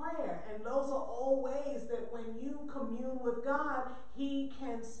all prayer. And those are all ways that when you commune with God, He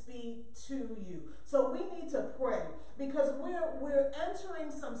can speak to you. So we need to pray because we're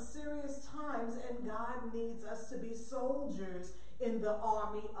entering some serious times, and God needs us to be soldiers in the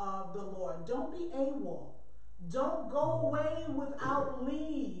army of the Lord. Don't be AWOL. Don't go away without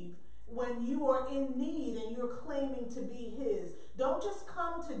leave when you are in need and you're claiming to be His. Don't just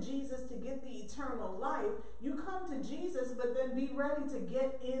come to Jesus to get the eternal life. You come to Jesus, but then be ready to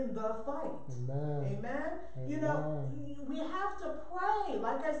get in the fight. Amen. Amen? Amen. You know, we have to pray.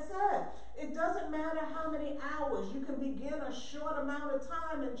 Like I said, it doesn't matter how many hours. You can begin a short amount of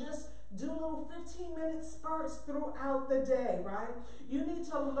time and just do little 15-minute spurts throughout the day, right? You need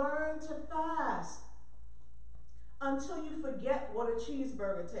to learn to fast until you forget what a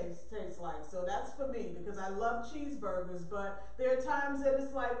cheeseburger tastes like. So that's for me, because I love cheeseburgers, but there are times that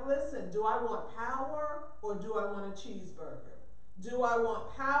it's like, listen, do I want power or do I want a cheeseburger? Do I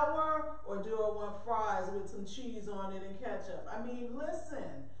want power or do I want fries with some cheese on it and ketchup? I mean,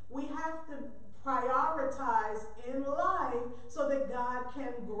 listen, we have to prioritize in life so that God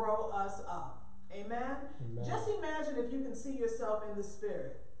can grow us up. Amen? Amen. Just imagine if you can see yourself in the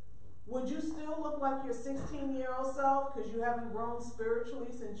Spirit. Would you still look like your 16-year-old self because you haven't grown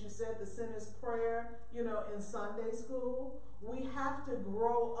spiritually since you said the sinner's prayer, you know, in Sunday school? We have to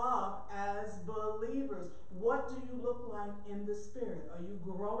grow up as believers. What do you look like in the Spirit? Are you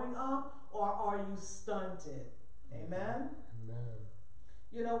growing up or are you stunted? Amen? Amen.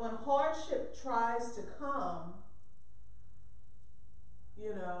 You know, when hardship tries to come,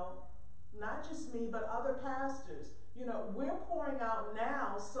 you know, not just me, but other pastors, you know, we're pouring out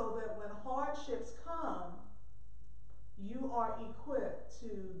now so that when hardships come, you are equipped to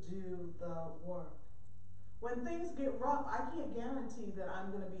do the work. When things get rough, I can't guarantee that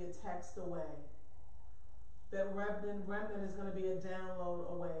I'm going to be a text away, that remnant is going to be a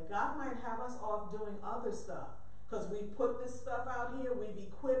download away. God might have us off doing other stuff because we've put this stuff out here, we've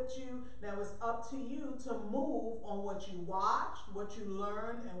equipped you. Now it's up to you to move on what you watched, what you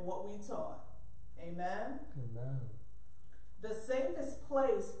learned, and what we taught. Amen? Amen. The safest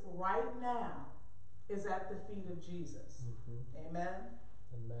place right now is at the feet of Jesus. Mm-hmm. Amen?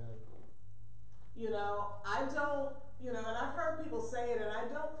 Amen. You know, I don't, you know, and I've heard people say it, and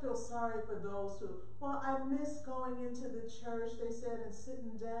I don't feel sorry for those who, well, I miss going into the church, they said, and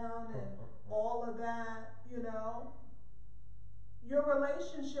sitting down and all of that, you know. Your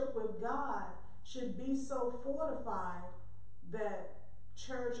relationship with God should be so fortified that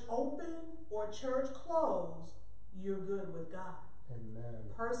church open or church closed, you're good with God. Amen.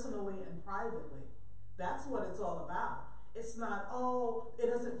 Personally and privately. That's what it's all about. It's not, oh, it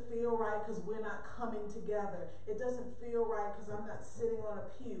doesn't feel right because we're not coming together. It doesn't feel right because I'm not sitting on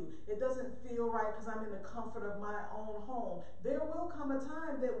a pew. It doesn't feel right because I'm in the comfort of my own home. There will come a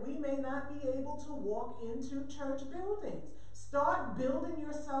time that we may not be able to walk into church buildings. Start building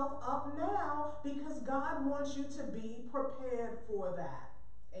yourself up now because God wants you to be prepared for that.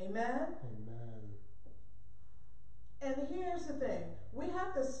 Amen? Amen. And here's the thing. We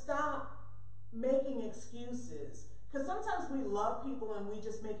have to stop making excuses. Because sometimes we love people and we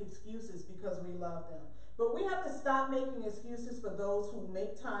just make excuses because we love them. But we have to stop making excuses for those who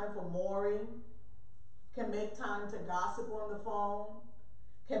make time for mooring, can make time to gossip on the phone,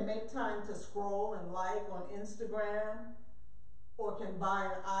 can make time to scroll and like on Instagram, or can buy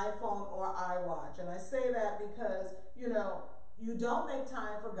an iPhone or iWatch. And I say that because, you know, you don't make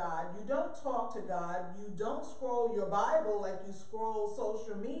time for God, you don't talk to God, you don't scroll your Bible like you scroll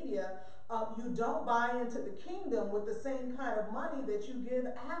social media, you don't buy into the kingdom with the same kind of money that you give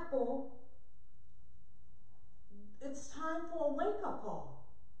Apple. It's time for a wake-up call.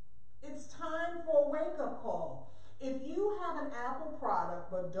 It's time for a wake-up call. If you have an Apple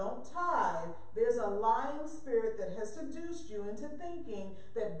product but don't tithe, there's a lying spirit that has seduced you into thinking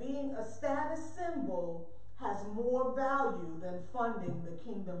that being a status symbol has more value than funding the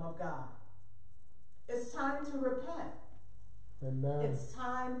kingdom of God. It's time to repent. Amen. It's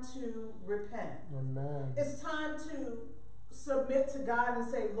time to repent. Amen. It's time to submit to God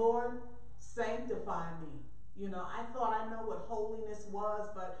and say, Lord, sanctify me. You know, I thought I know what holiness was,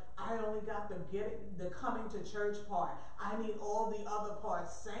 but I only got the coming to church part. I need all the other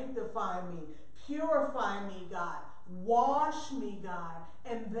parts. Sanctify me. Purify me, God. Wash me, God,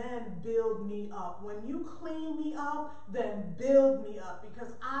 and then build me up. When you clean me up, then build me up,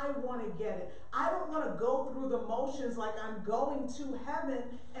 because I want to get it. I don't want to go through the motions like I'm going to heaven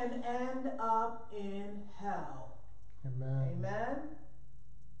and end up in hell. Amen. Amen.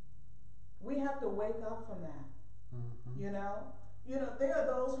 We have to wake up from that. Mm-hmm. You know, there are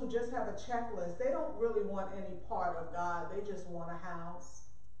those who just have a checklist. They don't really want any part of God. They just want a house.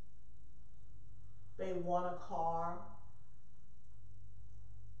 They want a car.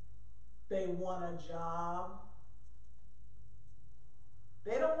 They want a job.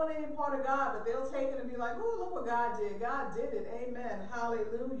 They don't want any part of God, but they'll take it and be like, "Oh, look what God did. God did it. Amen.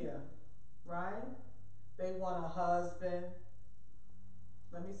 Hallelujah." Right? They want a husband.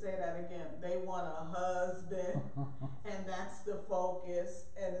 Let me say that again. They want a husband, and that's the focus.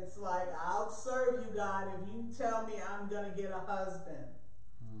 And it's like, I'll serve you, God, if you tell me I'm going to get a husband.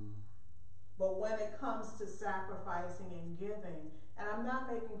 But when it comes to sacrificing and giving, and I'm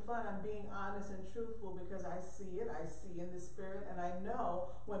not making fun, I'm being honest and truthful, because I see it, I see in the spirit, and I know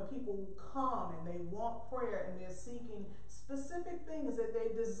when people come and they want prayer and they're seeking specific things that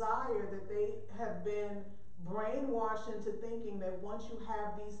they desire, that they have been brainwashed into thinking that once you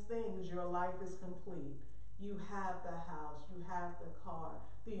have these things, your life is complete. You have the house, you have the car.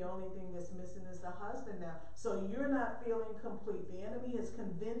 The only thing that's missing is the husband now. So you're not feeling complete. The enemy has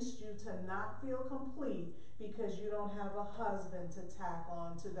convinced you to not feel complete because you don't have a husband to tack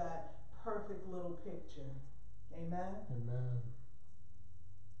on to that perfect little picture. Amen? Amen.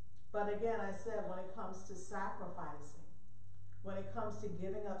 But again, I said, when it comes to sacrificing, when it comes to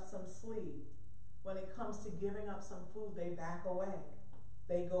giving up some sleep, when it comes to giving up some food, they back away.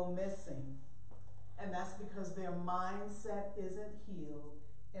 They go missing. And that's because their mindset isn't healed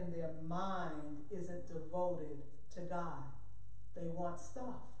and their mind isn't devoted to God. They want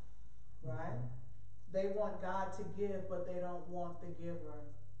stuff, right? Mm-hmm. They want God to give, but they don't want the giver,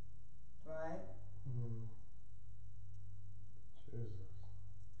 right? Mm. Jesus.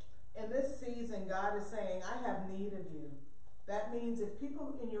 In this season, God is saying, I have need of you. That means if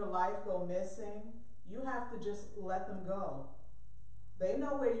people in your life go missing, you have to just let them go. They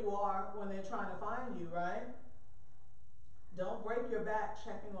know where you are when they're trying to find you, right? Don't break your back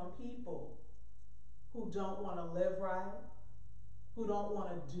checking on people who don't want to live right, who don't want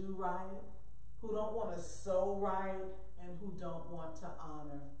to do right, who don't want to sow right, and who don't want to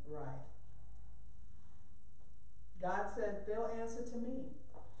honor right. God said, they'll answer to me.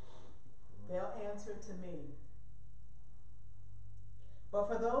 They'll answer to me. But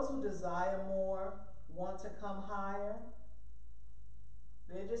for those who desire more, want to come higher,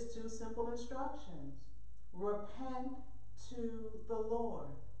 they're just two simple instructions. Repent to the Lord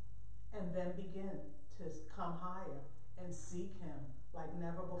and then begin to come higher and seek Him like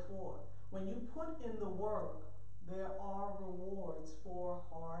never before. When you put in the work, there are rewards for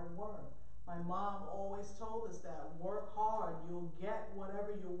hard work. My mom always told us that. Work hard, you'll get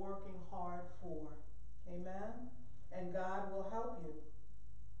whatever you're working hard for. Amen? And God will help you.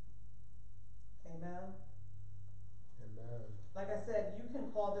 Amen? Amen. Like I said, you can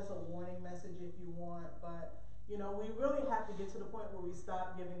call this a warning message if you want, but you know, we really have to get to the point where we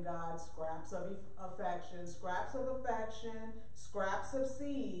stop giving God scraps of affection, scraps of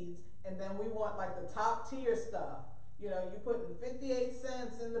seeds, and then we want like the top tier stuff. You know, you putting 58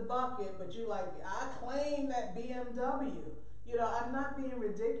 cents in the bucket, but you like, I claim that BMW. You know, I'm not being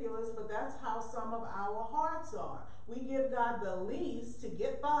ridiculous, but that's how some of our hearts are. We give God the least to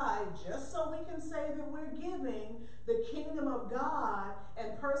get by just so we can say that we're giving the kingdom of God,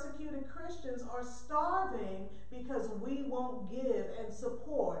 and persecuted Christians are starving because we won't give and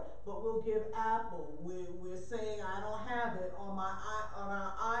support, but we'll give Apple. We're saying I don't have it on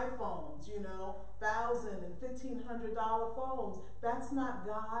our iPhones, you know, $1,000 and $1,500 phones. That's not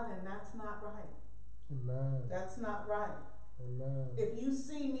God, and that's not right. Amen. That's not right. Amen. If you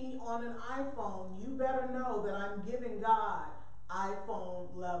see me on an iPhone, you better know that I'm giving God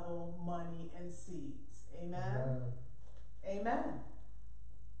iPhone level money and seeds. Amen? Amen. Amen.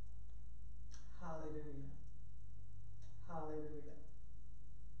 Hallelujah. Hallelujah.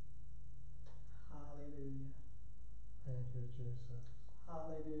 Hallelujah. Thank you, Jesus.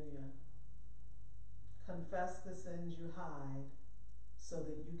 Hallelujah. Confess the sins you hide so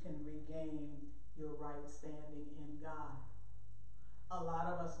that you can regain your right standing in God. A lot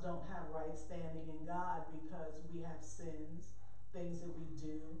of us don't have right standing in God because we have sins, things that we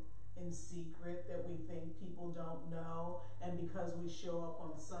do in secret that we think people don't know, and because we show up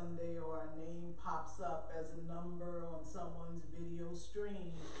on Sunday or our name pops up as a number on someone's video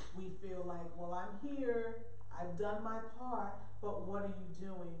stream, we feel like, well, I'm here, I've done my part, but what are you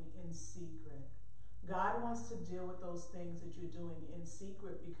doing in secret? God wants to deal with those things that you're doing in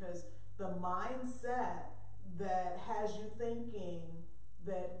secret, because the mindset that has you thinking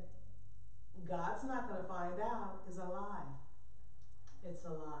that God's not going to find out is a lie. It's a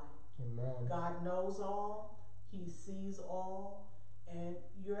lie. Amen. God knows all. He sees all. And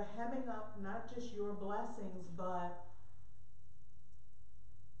you're hemming up not just your blessings, but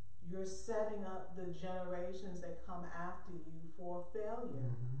you're setting up the generations that come after you for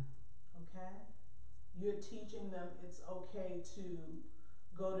failure. Okay? You're teaching them it's okay to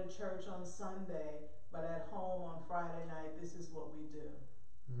go to church on Sunday, but at home on Friday night, this is what we do.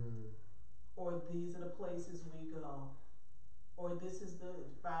 Or these are the places we go. Or this is the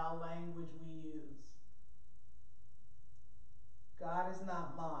foul language we use. God is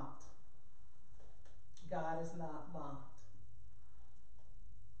not mocked. God is not mocked.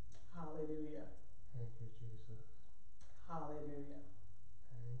 Hallelujah. Thank you, Jesus. Hallelujah.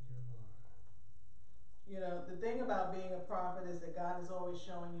 Thank you, Lord. You know, the thing about being a prophet is that God is always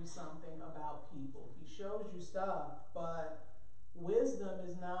showing you something about people. He shows you stuff, but wisdom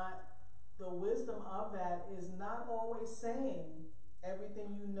is not, the wisdom of that is not always saying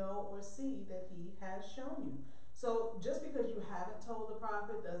everything you know or see that he has shown you. So just because you haven't told the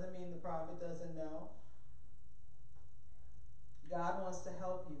prophet doesn't mean the prophet doesn't know. God wants to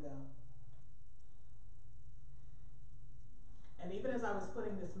help you though. And even as I was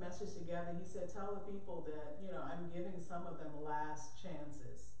putting this message together, he said, tell the people that, you know, I'm giving some of them last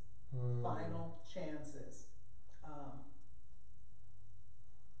chances, final chances.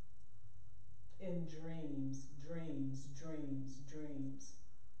 In dreams.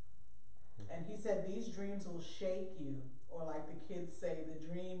 And he said, these dreams will shake you, or like the kids say, the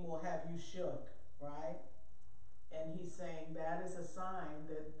dream will have you shook, right? And he's saying that is a sign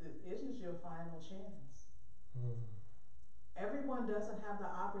that it is your final chance. Everyone doesn't have the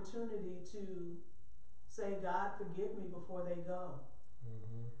opportunity to say, God, forgive me before they go,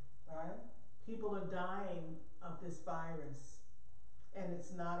 right? People are dying of this virus, and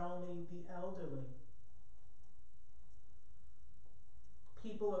it's not only the elderly.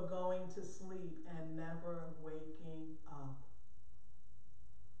 People are going to sleep and never waking up.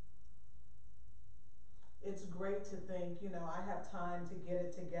 It's great to think, you know, I have time to get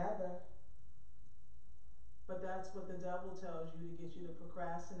it together. But that's what the devil tells you, to get you to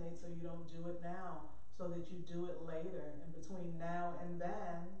procrastinate so you don't do it now, so that you do it later. And between now and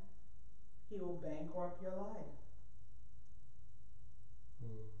then, he will bankrupt your life.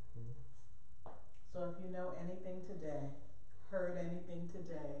 So if you know anything today, heard anything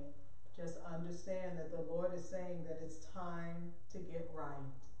today, just understand that the Lord is saying that it's time to get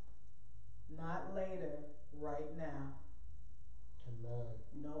right. Not later, right now. Amen.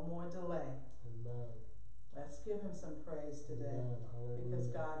 No more delay. Amen. Let's give him some praise today, because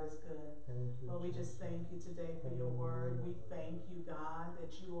God is good. Lord, we just thank you today for your word. We thank you, God,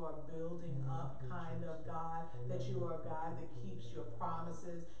 that you are building up, kind of God, that you are a God that keeps your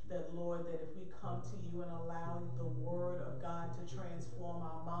promises, that, Lord, that if we come to you and allow the word of God to transform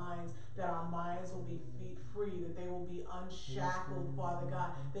our minds, that our minds will be free, that they will be unshackled, Father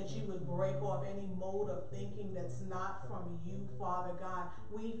God, that you would break off any mode of thinking that's not from you, Father God.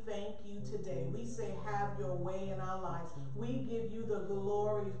 We thank you today. We say, have your way in our lives. We give you the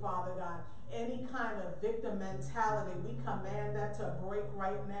glory, Father God. Any kind of victim mentality, we command that to break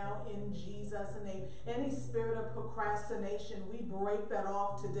right now in Jesus' name. Any spirit of procrastination, we break that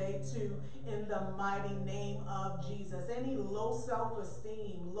off today too in the mighty name of Jesus. Any low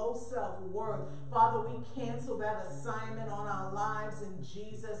self-esteem, low self-worth, Father, we cancel that assignment on our lives in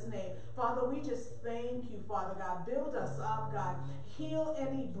Jesus' name. Father, we just thank you, Father God. Build us up, God. Heal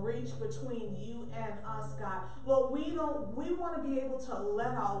any breach between you and us, God. Lord, we want to be able to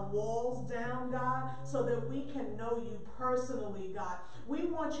let our walls down, God, so that we can know you personally, God. We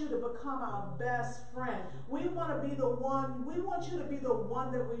want you to become our best friend. We want to be the one, we want you to be the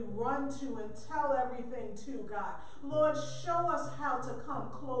one that we run to and tell everything to, God. Lord, show us how to come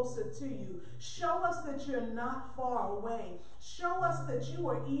closer to you. Show us that you're not far away. Show us that you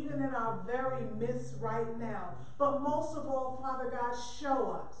are even in our very midst right now. But most of all, Father God,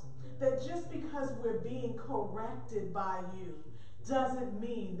 show us that just because we're being corrected by you doesn't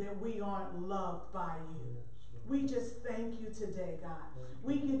mean that we aren't loved by you. We just thank you today, God.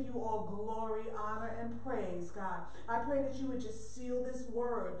 We give you all glory, honor, and praise praise, God. I pray that you would just seal this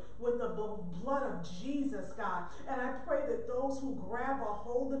word with the blood of Jesus, God. And I pray that those who grab a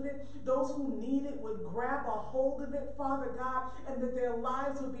hold of it, those who need it would grab a hold of it, Father God, and that their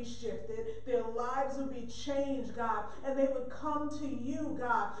lives would be shifted, their lives would be changed, God, and they would come to you,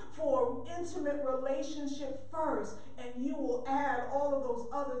 God, for intimate relationship first, and you will add all of those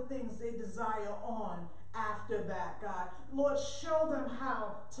other things they desire on after that, God. Lord, show them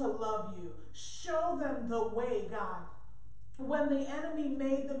how to love you. Show them the way, God. When the enemy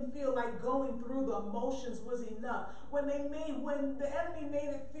made them feel like going through the motions was enough, when the enemy made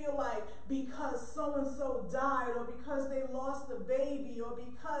it feel like because so-and-so died, or because they lost a baby, or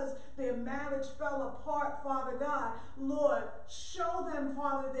because their marriage fell apart, Father God, Lord, show them,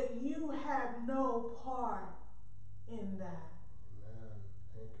 Father, that you have no part in that. Amen.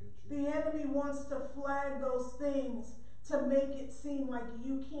 Thank you, Jesus. The enemy wants to flag those things to make it seem like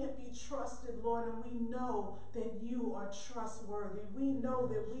you can't be trusted, Lord, and we know that you are trustworthy. We know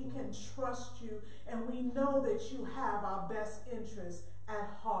that we can trust you, and we know that you have our best interests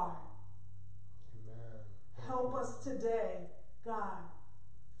at heart. Amen. Help us today, God,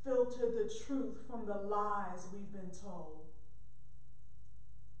 filter the truth from the lies we've been told.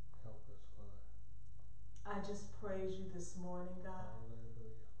 Help us, Lord. I just praise you this morning, God.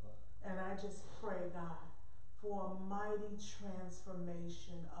 Hallelujah, Lord. And I just pray, God, for a mighty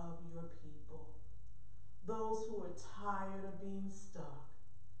transformation of your people. Those who are tired of being stuck,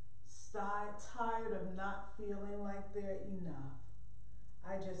 tired of not feeling like they're enough.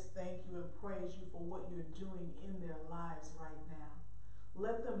 I just thank you and praise you for what you're doing in their lives right now.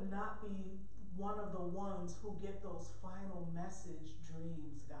 Let them not be one of the ones who get those final message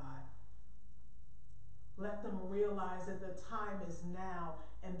dreams, God. Let them realize that the time is now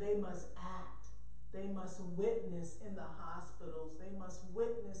and they must act. They must witness in the hospitals. They must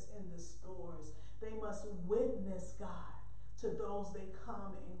witness in the stores. They must witness, God, to those they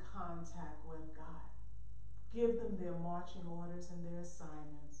come in contact with, God. Give them their marching orders and their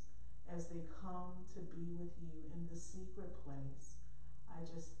assignments as they come to be with you in the secret place. I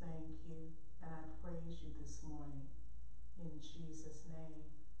just thank you and I praise you this morning. In Jesus'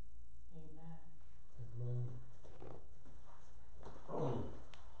 name, amen. Amen.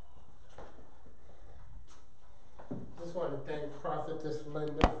 Just want to thank Prophetess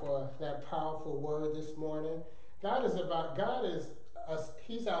Linda for that powerful word this morning. God is us,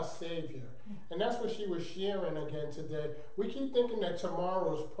 He's our Savior. And that's what she was sharing again today. We keep thinking that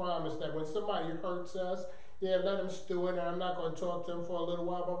tomorrow's promise, that when somebody hurts us, yeah, let them stew it, and I'm not going to talk to them for a little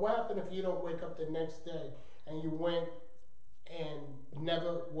while. But what happens if you don't wake up the next day and you went and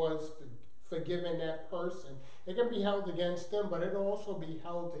never was forgiving that person? It can be held against them, but it'll also be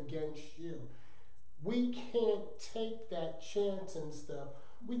held against you. We can't take that chance and stuff.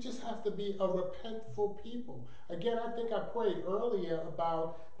 We just have to be a repentful people. Again, I think I prayed earlier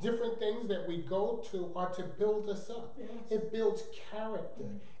about different things that we go to are to build us up. Yes. It builds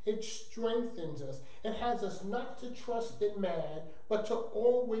character. It strengthens us. It has us not to trust in man, but to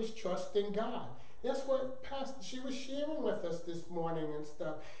always trust in God. That's what Pastor, she was sharing with us this morning and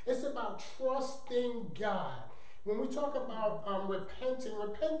stuff. It's about trusting God. When we talk about repenting,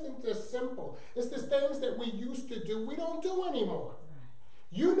 repentance is simple. It's the things that we used to do, we don't do anymore.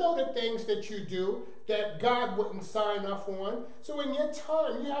 You know the things that you do that God wouldn't sign off on. So in your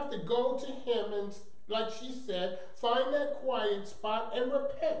time, you have to go to Him and, like she said, find that quiet spot and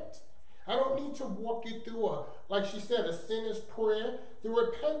repent. I don't need to walk you through like she said, a sinner's prayer. The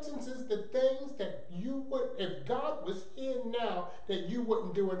repentance is the things that you would, if God was here now, that you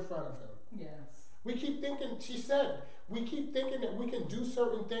wouldn't do in front of Him. Yes. We keep thinking, she said, we keep thinking that we can do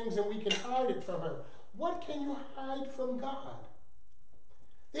certain things and we can hide it from Him. What can you hide from God?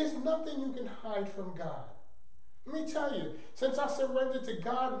 There's nothing you can hide from God. Let me tell you, since I surrendered to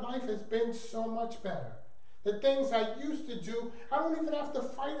God, life has been so much better. The things I used to do, I don't even have to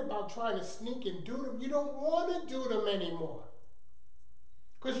fight about trying to sneak and do them. You don't want to do them anymore.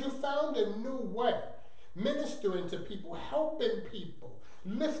 Because you found a new way. Ministering to people, helping people,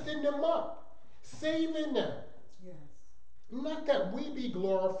 lifting them up, saving them. Yes. Not that we be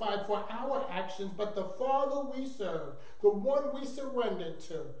glorified for our actions, but the Father we serve, the one we surrendered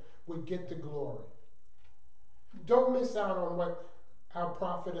to, would get the glory. Don't miss out on what our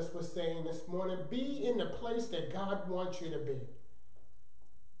prophetess was saying this morning. Be in the place that God wants you to be.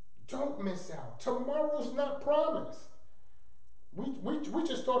 Don't miss out. Tomorrow's not promised. We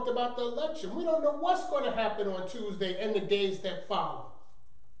just talked about the election. We don't know what's going to happen on Tuesday and the days that follow.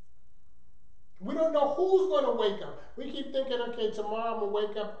 We don't know who's going to wake up. We keep thinking, okay, tomorrow I'm going to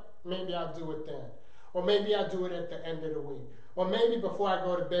wake up, maybe I'll do it then. Or maybe I'll do it at the end of the week. Or maybe before I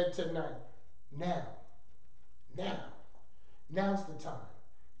go to bed tonight. Now, Now's the time.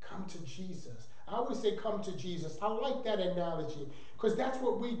 Come to Jesus. I always say come to Jesus. I like that analogy because that's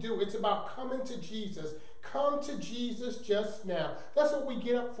what we do. It's about coming to Jesus. Come to Jesus just now. That's what we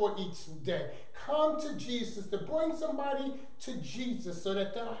get up for each day. Come to Jesus, to bring somebody to Jesus so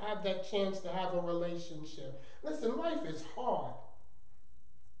that they'll have that chance to have a relationship. Listen, life is hard.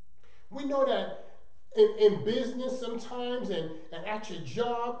 We know that in business sometimes and at your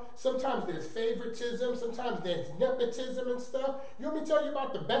job, sometimes there's favoritism, sometimes there's nepotism and stuff. You want me to tell you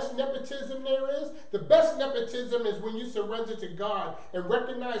about the best nepotism there is? The best nepotism is when you surrender to God and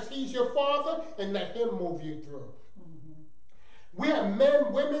recognize He's your Father and let Him move you through. We have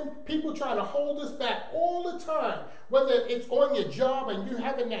men, women, people trying to hold us back all the time. Whether it's on your job and you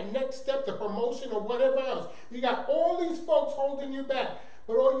having that next step, the promotion or whatever else. You got all these folks holding you back.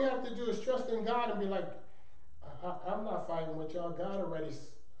 But all you have to do is trust in God and be like, I'm not fighting with y'all. God already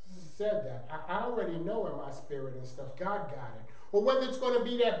said that. I already know in my spirit and stuff. God got it. Or whether it's going to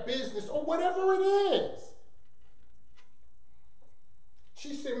be that business or whatever it is.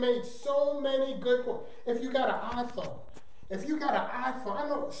 She made so many good points. If you got an iPhone, I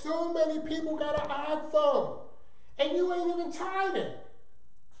know so many people got an iPhone, and you ain't even tithing.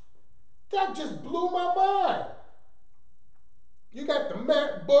 That just blew my mind. You got the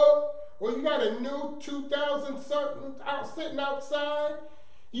MacBook, or you got a new 2000 something out sitting outside.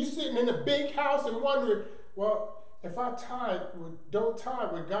 You sitting in a big house and wondering, well, if I don't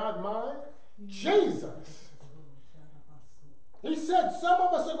tithe, would God mind? Jesus. He said some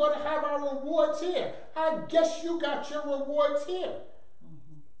of us are going to have our rewards here. I guess you got your rewards here.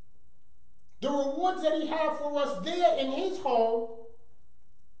 The rewards that He had for us there in His home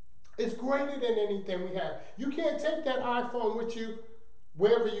is greater than anything we have. You can't take that iPhone with you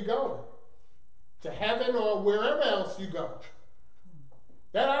wherever you're going. To heaven or wherever else you go.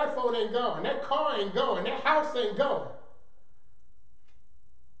 That iPhone ain't going. That car ain't going. That house ain't going.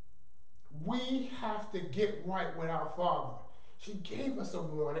 We have to get right with our Father. She gave us a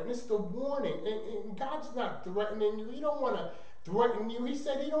warning. It's the warning. And God's not threatening you. He don't want to threaten you. He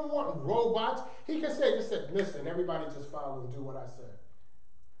said He don't want robots. He could say, listen, everybody just follow and do what I said.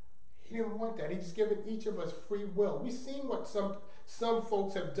 He didn't want that. He's given each of us free will. We've seen what some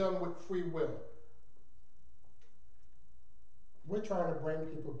folks have done with free will. We're trying to bring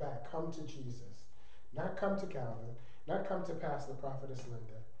people back. Come to Jesus. Not come to Calvin. Not come to Pastor Prophetess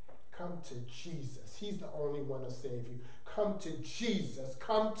Linda. Come to Jesus. He's the only one to save you. Come to Jesus.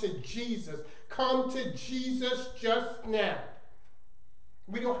 Come to Jesus. Come to Jesus just now.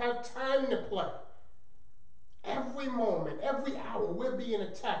 We don't have time to play. Every moment, every hour, we're being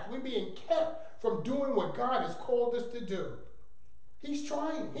attacked. We're being kept from doing what God has called us to do. He's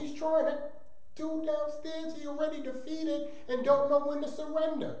trying. He's trying. That dude downstairs, he already defeated and don't know when to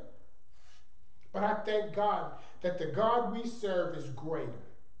surrender. But I thank God that the God we serve is greater.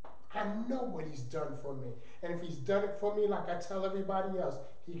 I know what He's done for me. And if He's done it for me, like I tell everybody else,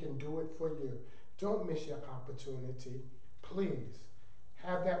 He can do it for you. Don't miss your opportunity. Please,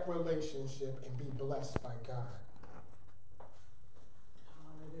 have that relationship and be blessed by God.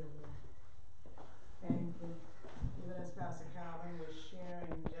 Hallelujah. Thank you. Even as Pastor Calvin was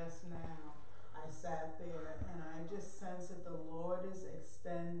sharing just now, I sat there and I just sensed that the Lord is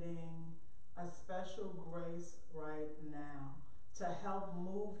extending a special grace right now to help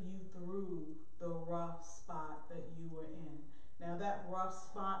move you through the rough spot that you were in. Now that rough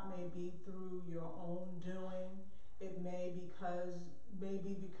spot may be through your own doing. It may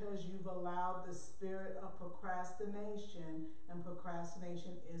be because you've allowed the spirit of procrastination, and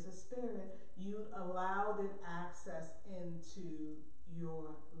procrastination is a spirit, you allowed it access into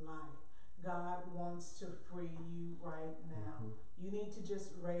your life. God wants to free you right now. You need to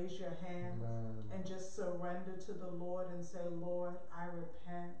just raise your hand and just surrender to the Lord and say, Lord, I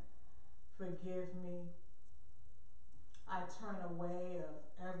repent. Forgive me. I turn away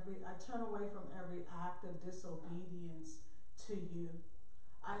from every act of disobedience to you.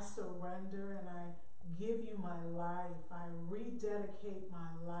 I surrender and I give you my life. I rededicate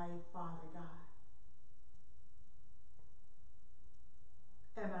my life, Father God.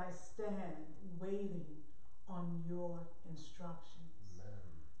 And I stand waiting on your instructions.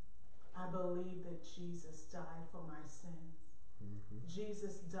 Amen. I believe that Jesus died for my sins.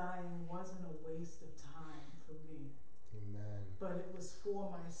 Jesus dying wasn't a waste of time for me. Amen. But it was for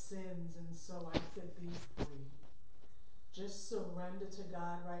my sins, and so I could be free. Just surrender to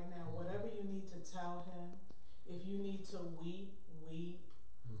God right now. Whatever you need to tell Him, if you need to weep, weep.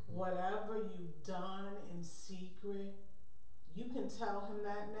 Whatever you've done in secret, you can tell Him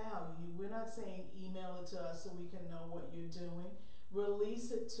that now. We're not saying email it to us so we can know what you're doing.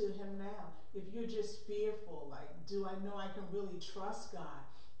 Release it to him now. If you're just fearful, like, do I know I can really trust God?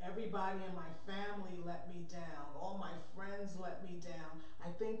 Everybody in my family let me down. All my friends let me down. I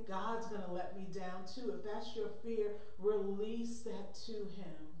think God's going to let me down too. If that's your fear, release that to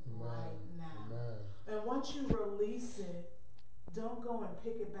him right now. Amen. And once you release it, don't go and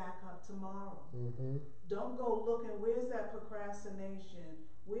pick it back up tomorrow. Don't go looking, where's that procrastination?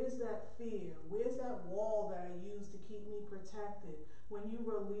 Where's that fear? Where's that wall that I use to keep me protected? When you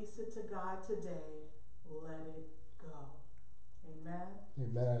release it to God today, let it go. Amen?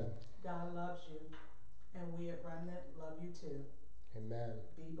 Amen. God loves you. And we at Remnant love you too. Amen.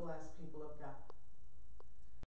 Be blessed, people of God.